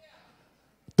name,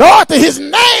 Dorothy, his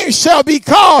name shall be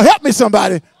called, help me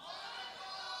somebody.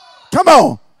 Come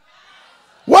on.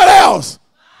 What else?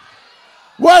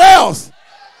 What else?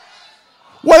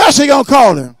 What else are you going to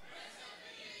call him?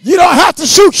 You don't have to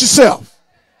shoot yourself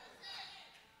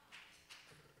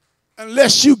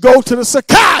unless you go to the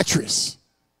psychiatrist.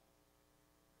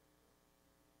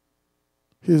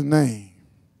 His name.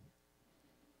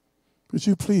 Would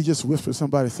you please just whisper to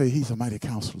somebody, say, he's a mighty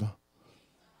counselor.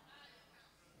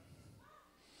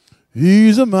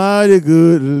 He's a mighty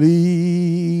good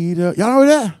leader. Y'all know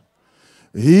that?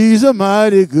 He's a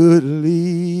mighty good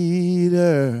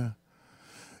leader.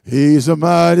 He's a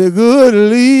mighty good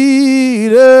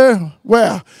leader.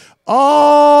 Well,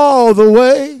 all the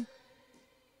way.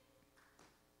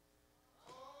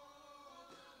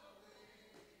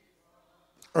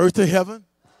 Earth to heaven.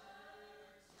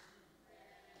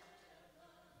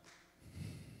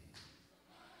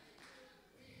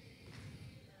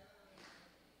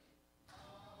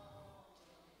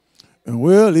 And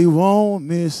well, he won't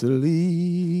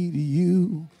mislead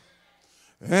you.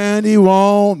 And he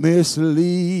won't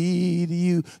mislead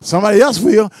you. Somebody else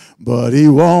will, but he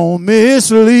won't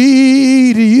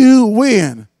mislead you.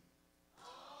 When?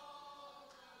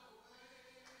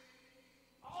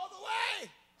 All the way.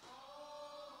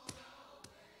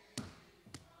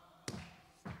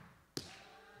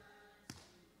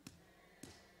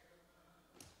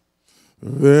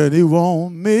 Then he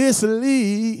won't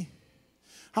mislead.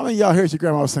 How many of y'all heard your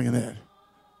grandma singing that?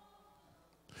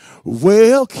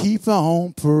 Well, keep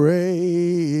on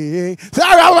praying.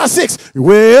 Sorry, I was about 6.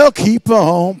 Well, keep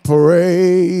on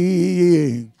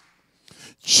praying.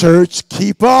 Church,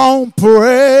 keep on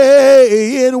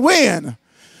praying. When?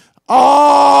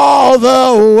 All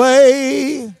the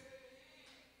way.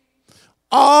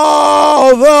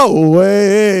 All the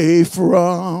way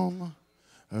from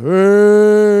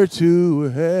earth to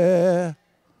heaven.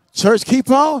 Church, keep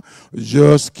on.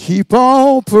 Just keep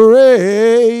on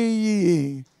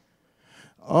praying.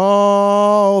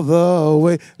 All the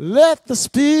way. Let the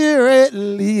Spirit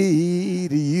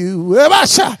lead you.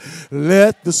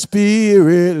 Let the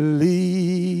Spirit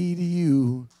lead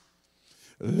you.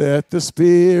 Let the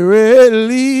Spirit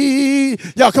lead.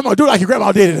 Y'all, come on, do it like your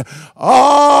grandma did it.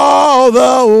 All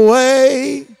the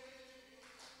way.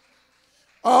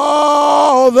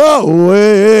 All the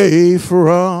way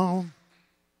from.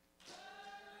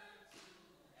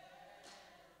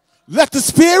 Let the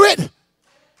Spirit.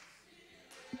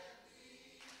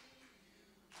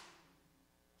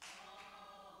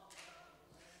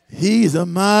 He's a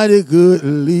mighty good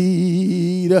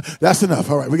leader. That's enough.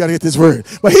 All right, we got to get this word.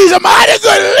 But he's a mighty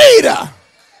good leader.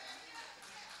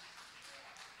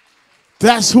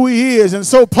 That's who he is. And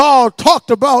so Paul talked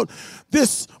about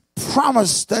this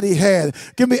promise that he had.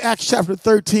 Give me Acts chapter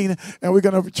 13, and we're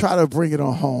going to try to bring it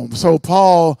on home. So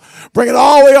Paul, bring it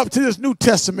all the way up to this New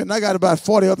Testament, and I got about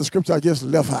 40 other scriptures I just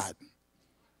left out.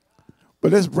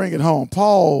 But let's bring it home.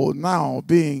 Paul now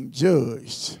being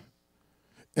judged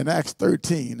in Acts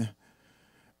 13,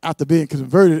 after being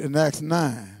converted in Acts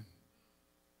 9.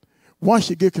 Once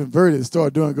you get converted and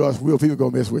start doing God's will, people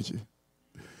going to mess with you.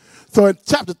 So in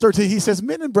chapter 13, he says,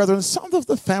 men and brethren, sons of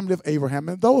the family of Abraham,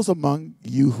 and those among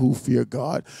you who fear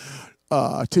God,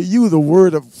 to you the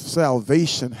word of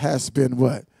salvation has been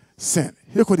what? Sent.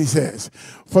 Look what he says.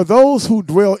 For those who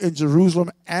dwell in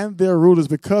Jerusalem and their rulers,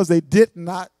 because they did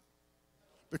not,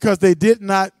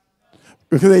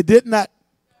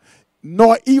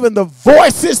 nor even the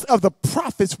voices of the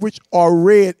prophets which are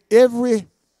read every,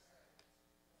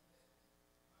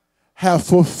 have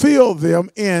fulfilled them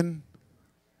in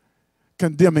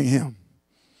condemning him.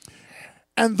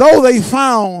 And though they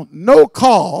found no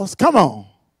cause, come on,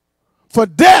 for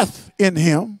death in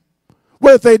him,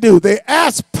 what did they do? They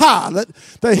asked Pilate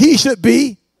that he should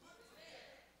be,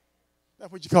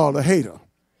 that's what you call a hater.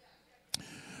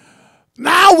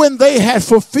 Now when they had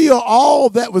fulfilled all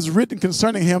that was written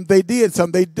concerning him, they did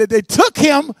something. They took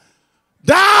him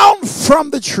down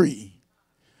from the tree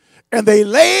and they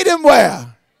laid him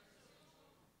where?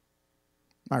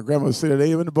 My grandmother said they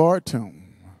laid him in the bar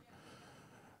tomb.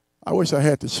 I wish I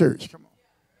had the church. Come on.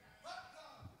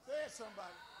 Say it, somebody.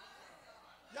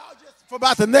 Y'all just, for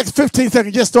about the next 15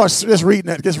 seconds, just reading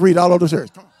that. Just read all over the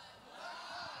church. Come on.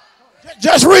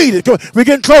 Just read it. We're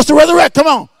getting close to resurrect. Come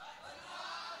on.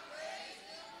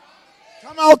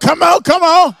 Come on,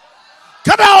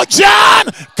 John.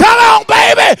 Come on,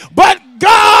 baby. But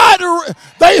God,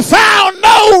 they found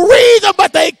no reason,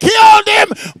 but they killed him.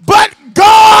 But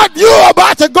God, you're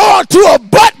about to go into a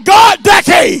but God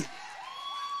decade.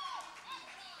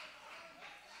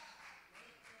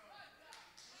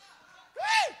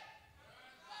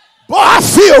 Boy, I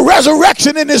feel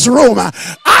resurrection in this room.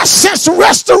 I sense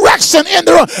restoration in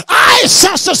the room. I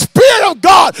sense the Spirit of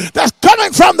God that's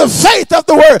coming from the faith of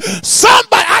the Word.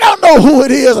 Somebody, I don't know who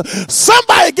it is,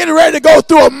 somebody getting ready to go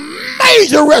through a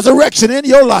major resurrection in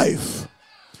your life.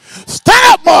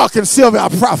 Stand up, Mark and Sylvia, I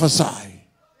prophesy.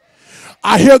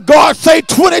 I hear God say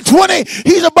 2020,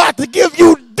 he's about to give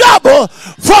you double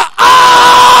for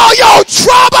all your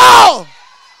trouble.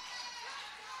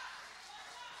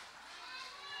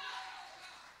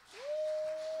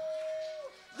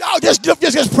 Y'all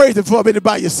just praise him for a minute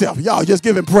by yourself. Y'all just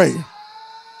give him praise.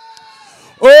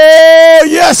 Oh,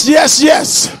 yes, yes,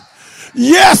 yes.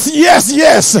 Yes, yes,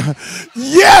 yes.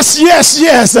 Yes, yes,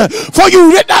 yes. For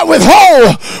you did not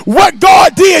withhold what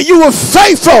God did. You were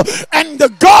faithful. And the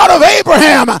God of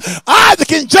Abraham,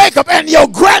 Isaac, and Jacob, and your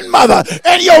grandmother,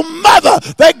 and your mother,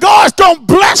 that God's going to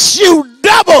bless you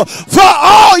double for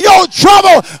all your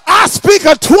trouble. I speak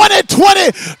a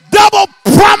 2020 double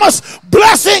promise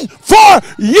blessing for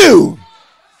you.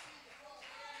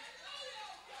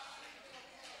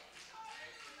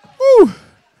 Woo.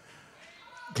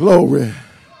 Glory.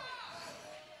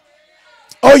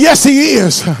 Oh, yes, he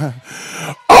is.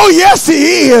 Oh, yes,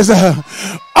 he is.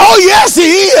 Oh, yes, he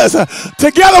is.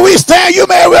 Together we stand. You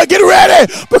may well get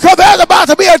ready because there's about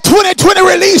to be a 2020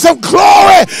 release of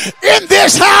glory in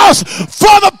this house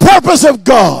for the purpose of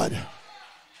God.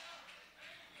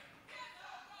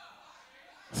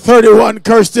 31,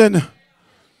 Kirsten.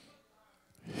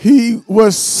 He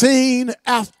was seen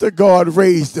after God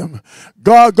raised him.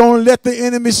 God gonna let the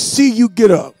enemy see you get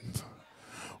up.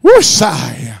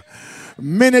 Whoosai.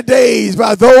 Many days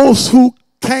by those who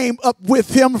came up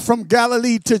with him from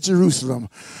Galilee to Jerusalem,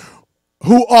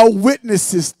 who are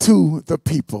witnesses to the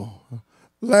people.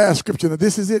 Last scripture. Now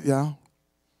this is it, y'all.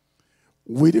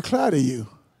 We declare to you.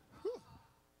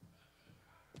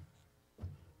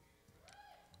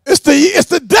 It's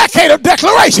the decade of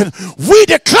declaration. We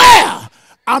declare.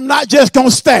 I'm not just going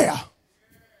to stare.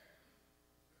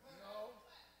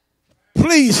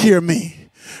 Please hear me.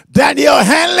 Danielle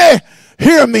Hanley,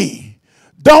 hear me.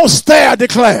 Don't stare,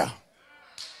 declare.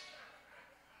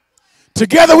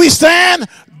 Together we stand.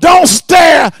 Don't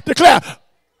stare, declare.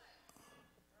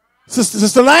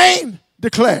 Sister Lane,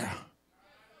 declare.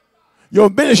 Your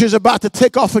ministry is about to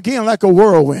take off again like a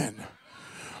whirlwind.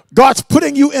 God's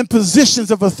putting you in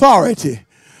positions of authority,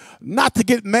 not to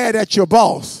get mad at your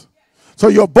boss. So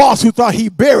your boss who thought he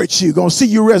buried you going to see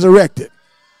you resurrected.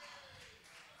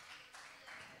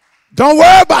 Don't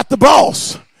worry about the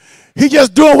boss. He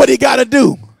just doing what he got to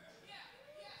do.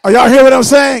 Are y'all hear what I'm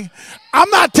saying? I'm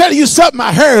not telling you something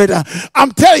I heard.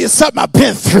 I'm telling you something I've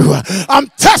been through. I'm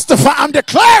testifying. I'm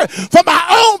declaring for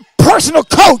my own personal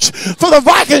coach for the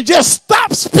Vikings. Just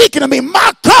stop speaking to me.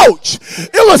 My coach,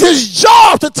 it was his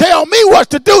job to tell me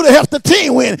what to do to help the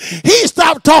team win. He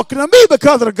stopped talking to me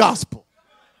because of the gospel.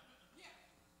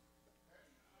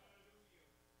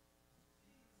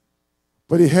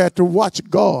 But he had to watch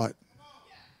God.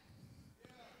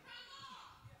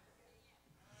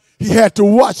 He had to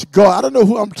watch God. I don't know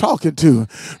who I'm talking to.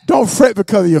 Don't fret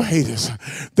because of your haters.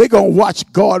 They're going to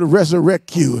watch God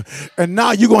resurrect you. And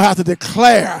now you're going to have to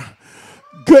declare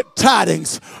good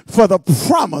tidings for the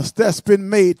promise that's been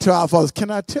made to our fathers.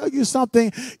 Can I tell you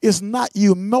something? It's not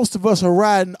you. Most of us are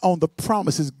riding on the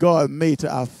promises God made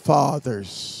to our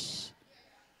fathers.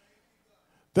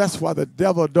 That's why the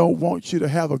devil don't want you to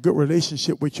have a good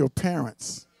relationship with your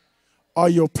parents or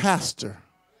your pastor,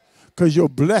 because your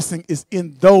blessing is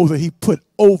in those that he put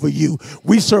over you.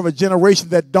 We serve a generation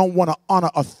that don't want to honor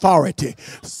authority.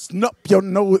 Snub your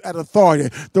nose at authority.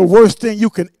 The worst thing you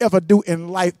can ever do in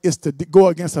life is to go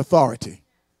against authority.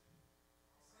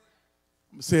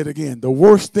 I'm going to say it again. The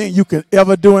worst thing you can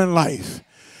ever do in life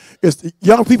is,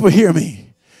 young people, hear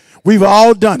me. We've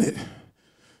all done it.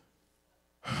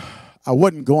 I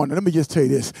wasn't going there. Let me just tell you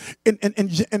this.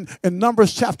 In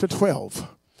Numbers chapter 12,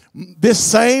 this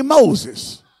same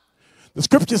Moses, the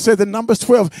scripture says in Numbers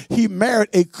 12, he married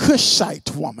a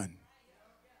Cushite woman.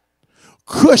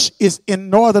 Cush is in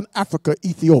northern Africa,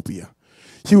 Ethiopia.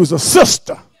 She was a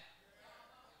sister.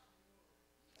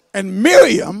 And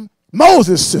Miriam,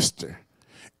 Moses' sister,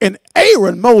 and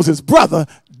Aaron, Moses' brother,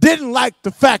 didn't like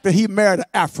the fact that he married an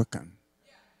African.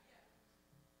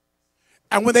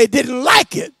 And when they didn't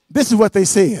like it, this is what they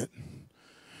said.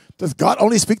 Does God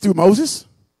only speak through Moses?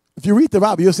 If you read the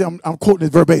Bible, you'll see I'm quoting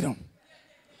it verbatim.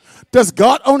 Does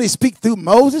God only speak through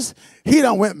Moses? He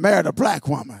done went married a black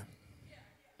woman.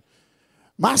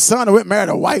 My son went married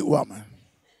a white woman.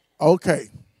 Okay.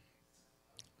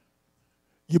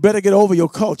 You better get over your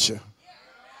culture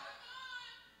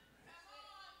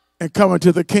and come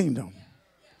into the kingdom.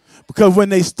 Because when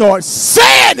they start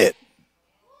saying it,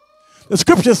 the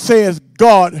scripture says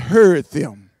God heard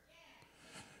them.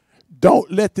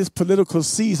 Don't let this political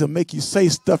season make you say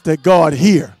stuff that God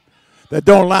hear that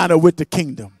don't line up with the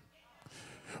kingdom.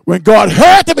 When God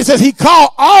heard them, it says he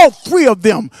called all three of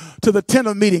them to the tent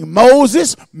of meeting.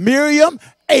 Moses, Miriam,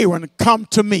 Aaron, come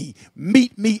to me.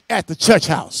 Meet me at the church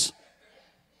house.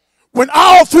 When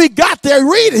all three got there,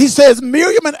 read it. He says,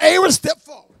 Miriam and Aaron, step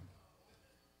forward.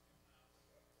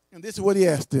 And this is what he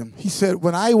asked them. He said,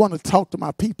 when I want to talk to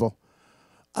my people,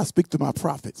 I speak to my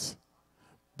prophets,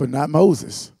 but not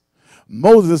Moses.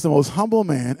 Moses is the most humble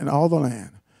man in all the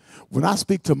land. When I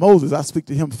speak to Moses, I speak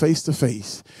to him face to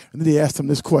face. And then he asked him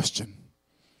this question.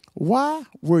 Why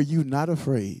were you not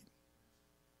afraid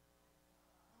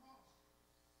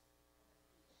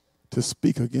to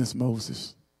speak against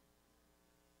Moses?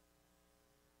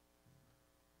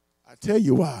 I tell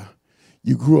you why.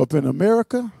 You grew up in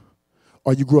America,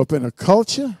 or you grew up in a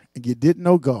culture and you didn't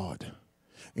know God.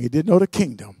 And you didn't know the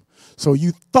kingdom. So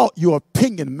you thought your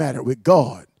opinion mattered with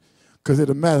God because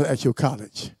it'll matter at your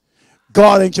college.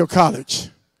 God ain't your college.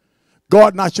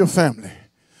 God not your family.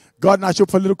 God not your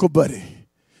political buddy.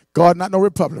 God not no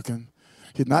Republican.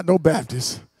 He's not no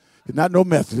Baptist. He's not no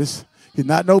Methodist. He's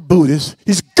not no Buddhist.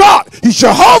 He's God. He's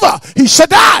Jehovah. He's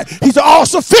Shaddai. He's the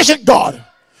all-sufficient God.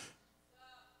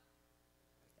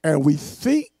 And we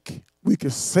think we can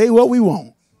say what we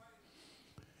want.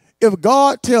 If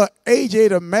God tell AJ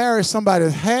to marry somebody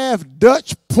that's half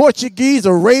Dutch, Portuguese,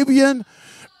 Arabian,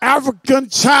 African,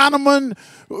 Chinaman,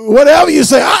 whatever you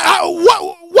say,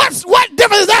 what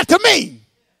difference is that to me?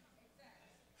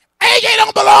 AJ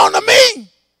don't belong to me.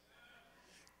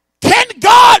 Can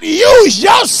God use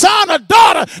your son or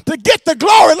daughter to get the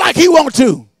glory like he wants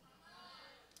to?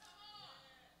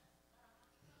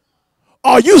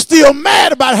 Are you still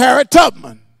mad about Harriet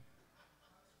Tubman?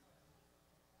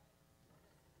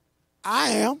 I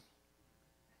am.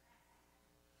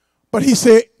 But he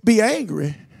said, be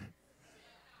angry.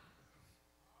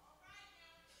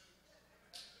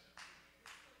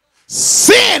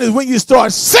 Sin is when you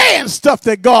start saying stuff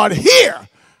that God hear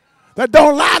that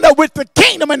don't line up with the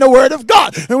kingdom and the word of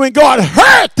God. And when God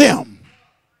heard them,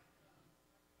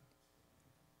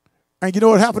 and you know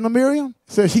what happened to Miriam?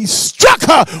 It says he struck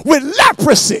her with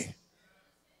leprosy.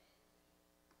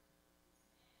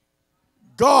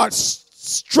 God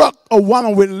struck a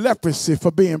woman with leprosy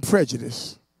for being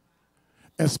prejudiced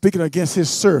and speaking against his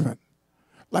servant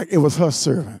like it was her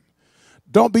servant.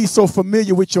 Don't be so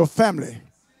familiar with your family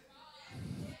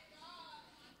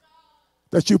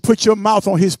that you put your mouth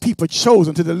on his people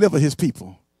chosen to deliver his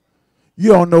people.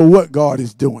 You don't know what God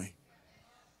is doing.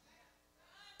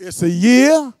 It's a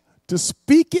year to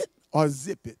speak it or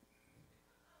zip it.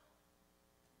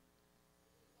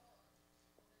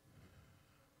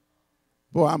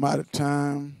 Boy, I'm out of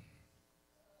time.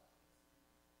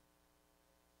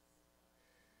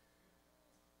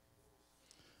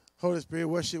 Holy Spirit,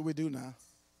 what should we do now?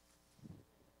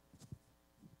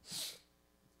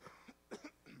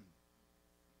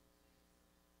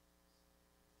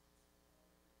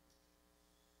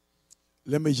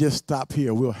 Let me just stop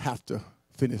here. We'll have to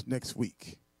finish next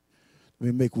week. Let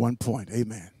me make one point.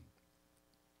 Amen.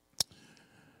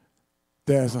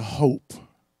 There's a hope.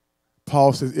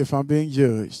 Paul says, if I'm being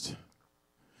judged,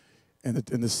 in the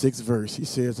 6th verse, he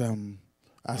says,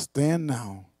 I stand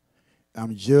now.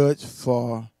 I'm judged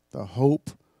for the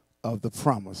hope of the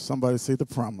promise. Somebody say the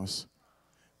promise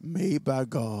made by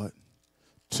God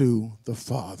to the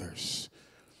fathers.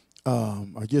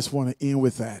 I just want to end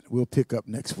with that. We'll pick up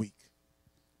next week.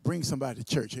 Bring somebody to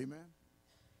church, amen.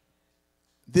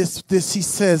 This he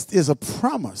says is a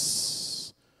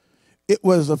promise. It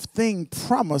was a thing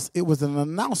promised. It was an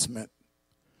announcement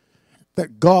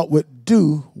that God would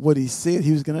do what he said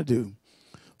he was going to do.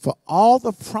 For all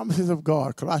the promises of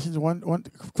God, Colossians 1, 1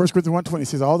 1 Corinthians 1:20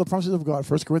 says all the promises of God.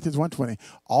 1 Corinthians 1:20,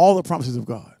 all the promises of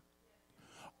God.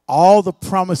 All the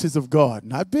promises of God,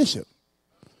 not Bishop.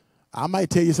 I might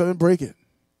tell you something, break it.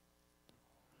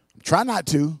 Try not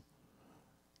to,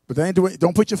 but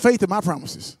don't put your faith in my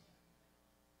promises.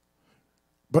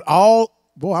 But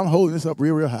boy, I'm holding this up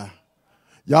real, real high.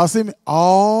 Y'all see me?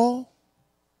 All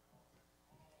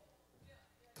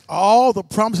the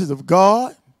promises of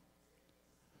God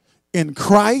in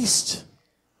Christ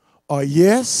are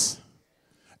yes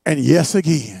and yes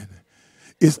again.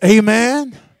 It's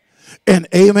amen and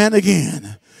amen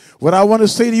again. What I want to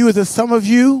say to you is that some of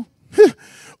you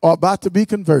are about to be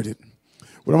converted.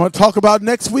 What I'm going to talk about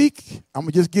next week, I'm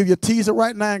going to just give you a teaser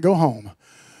right now and go home.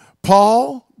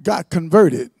 Paul got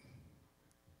converted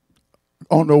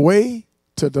on the way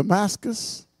to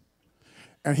Damascus,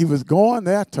 and he was going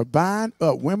there to bind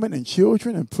up women and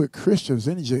children and put Christians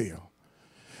in jail.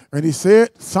 And he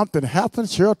said something happened.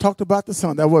 Cheryl talked about the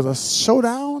sun. There was a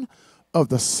showdown of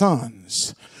the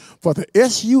sons. For the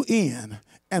S-U-N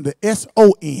and the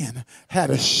S-O-N had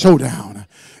a showdown.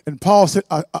 And Paul said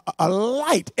a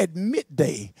light at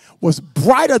midday was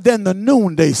brighter than the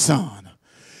noonday sun.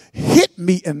 Hit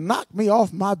me and knocked me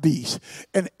off my beast.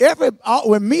 And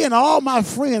when me and all my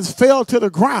friends fell to the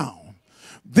ground,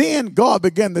 then God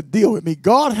began to deal with me.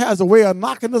 God has a way of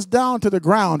knocking us down to the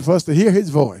ground for us to hear his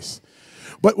voice.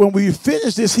 But when we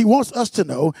finish this, he wants us to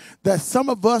know that some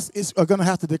of us are going to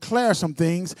have to declare some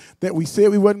things that we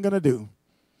said we wasn't going to do.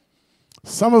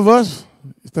 Some of us,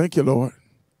 thank you, Lord,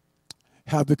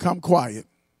 have become quiet.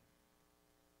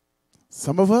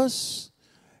 Some of us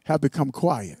have become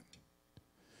quiet.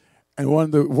 And one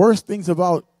of the worst things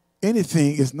about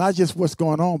anything is not just what's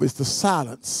going on, but it's the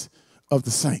silence of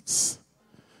the saints.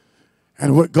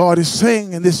 And what God is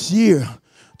saying in this year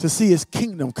to see his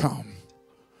kingdom come,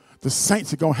 the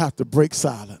saints are going to have to break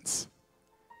silence.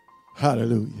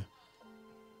 Hallelujah.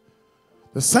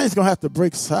 The saints are going to have to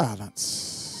break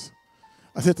silence.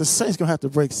 I said the saints are going to have to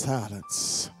break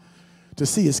silence to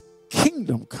see his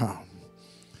kingdom come.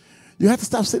 You have to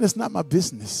stop saying it's not my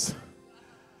business.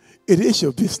 It is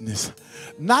your business.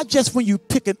 Not just when you're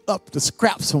picking up the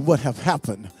scraps from what have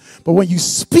happened, but when you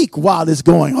speak while it's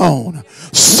going on.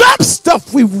 Some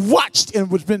stuff we've watched and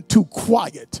has been too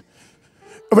quiet.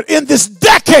 But in this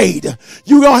decade,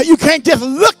 you can't just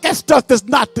look at stuff that's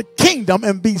not the kingdom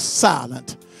and be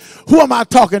silent. Who am I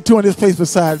talking to in this place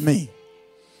beside me?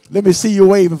 Let me see you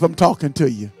wave if I'm talking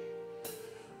to you.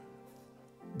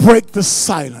 Break the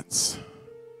silence.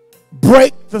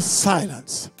 Break the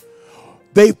silence.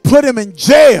 They put him in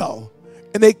jail,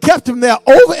 and they kept him there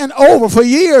over and over for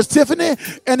years, Tiffany,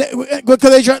 and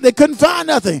because they couldn't find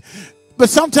nothing. But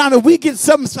sometimes if we get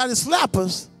something trying to slap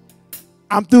us,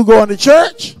 I'm through going to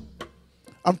church.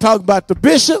 I'm talking about the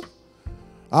bishop.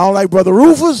 I don't like Brother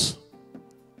Rufus.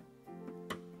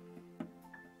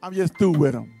 I'm just through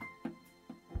with him.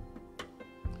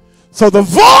 So the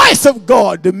voice of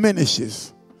God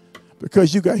diminishes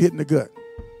because you got hit in the gut.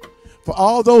 For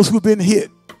all those who've been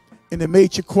hit and it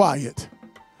made you quiet,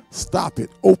 stop it.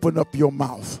 Open up your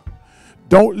mouth.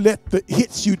 Don't let the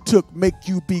hits you took make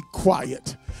you be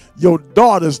quiet. Your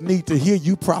daughters need to hear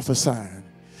you prophesying.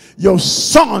 Your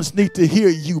sons need to hear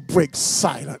you break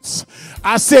silence.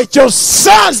 I said your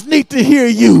sons need to hear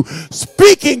you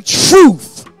speaking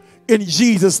truth in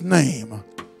Jesus' name.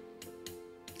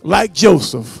 Like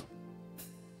Joseph.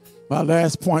 My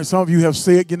last point, some of you have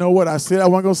said, you know what I said? I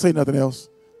wasn't going to say nothing else.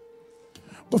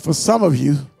 But for some of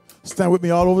you, stand with me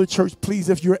all over the church, please,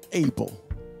 if you're able.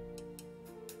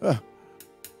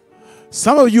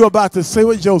 Some of you are about to say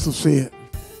what Joseph said.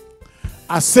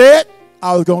 I said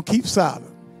I was going to keep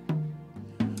silent.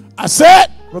 I said,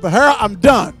 Brother Harold, I'm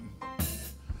done.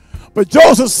 But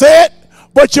Joseph said,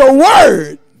 but your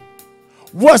word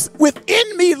was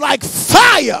within me like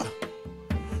fire.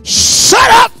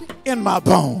 Shut up in my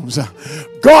bones.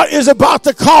 God is about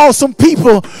to call some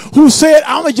people who said,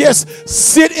 I'm going to just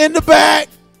sit in the back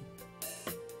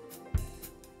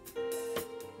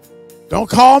Don't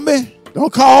call me.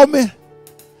 Don't call me.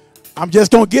 I'm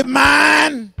just going to get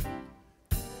mine.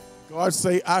 God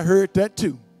say, I heard that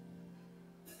too.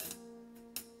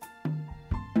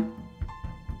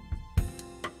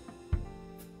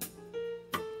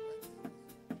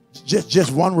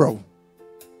 Just one row.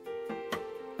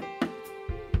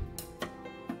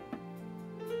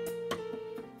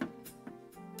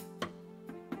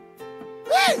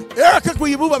 Hey, Erica, will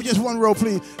you move up just one row,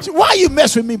 please? Why you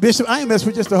mess with me, Bishop? I ain't mess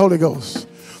with just the Holy Ghost.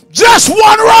 Just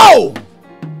one row.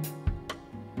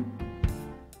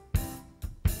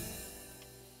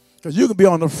 Because you can be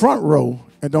on the front row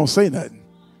and don't say nothing.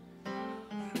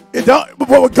 It don't, but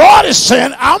what God is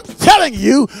saying, I'm telling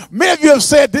you, many of you have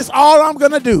said, this all I'm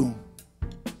going to do.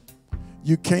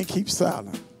 You can't keep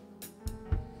silent.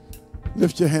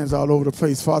 Lift your hands all over the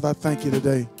place. Father, I thank you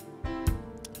today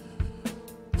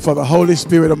for the Holy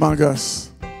Spirit among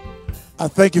us. I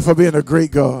thank you for being a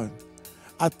great God.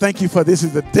 I thank you for this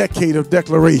is the decade of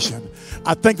declaration.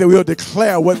 I think that we'll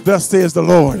declare what thus says the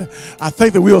Lord. I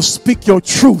think that we'll speak your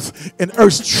truth in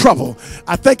earth's trouble.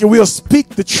 I think that we'll speak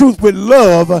the truth with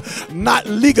love, not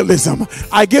legalism.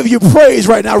 I give you praise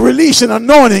right now. Release an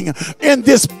anointing in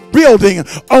this building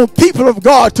on people of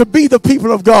God to be the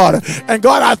people of God. And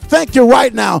God, I thank you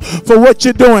right now for what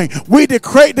you're doing. We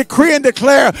decree and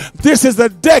declare this is a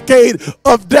decade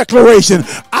of declaration.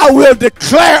 I will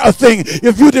declare a thing.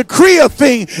 If you decree a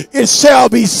thing, it shall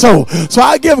be so. So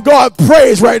I give God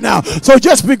praise right now. So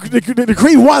just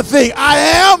decree one thing. I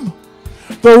am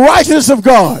the righteousness of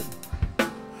God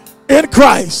in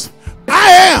Christ.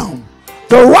 I am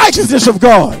the righteousness of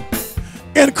God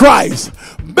in Christ.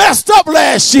 Messed up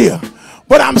last year,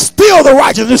 but I'm still the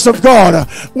righteousness of God.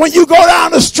 When you go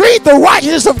down the street, the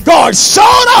righteousness of God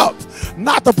showed up.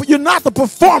 You're not the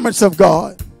performance of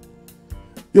God.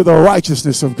 You're the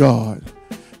righteousness of God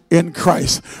in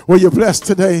Christ. Were you blessed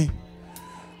today?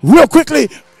 Real quickly,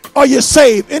 are you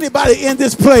saved? Anybody in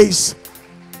this place?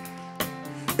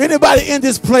 Anybody in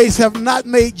this place have not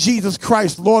made Jesus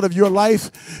Christ Lord of your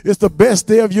life? It's the best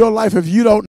day of your life if you don't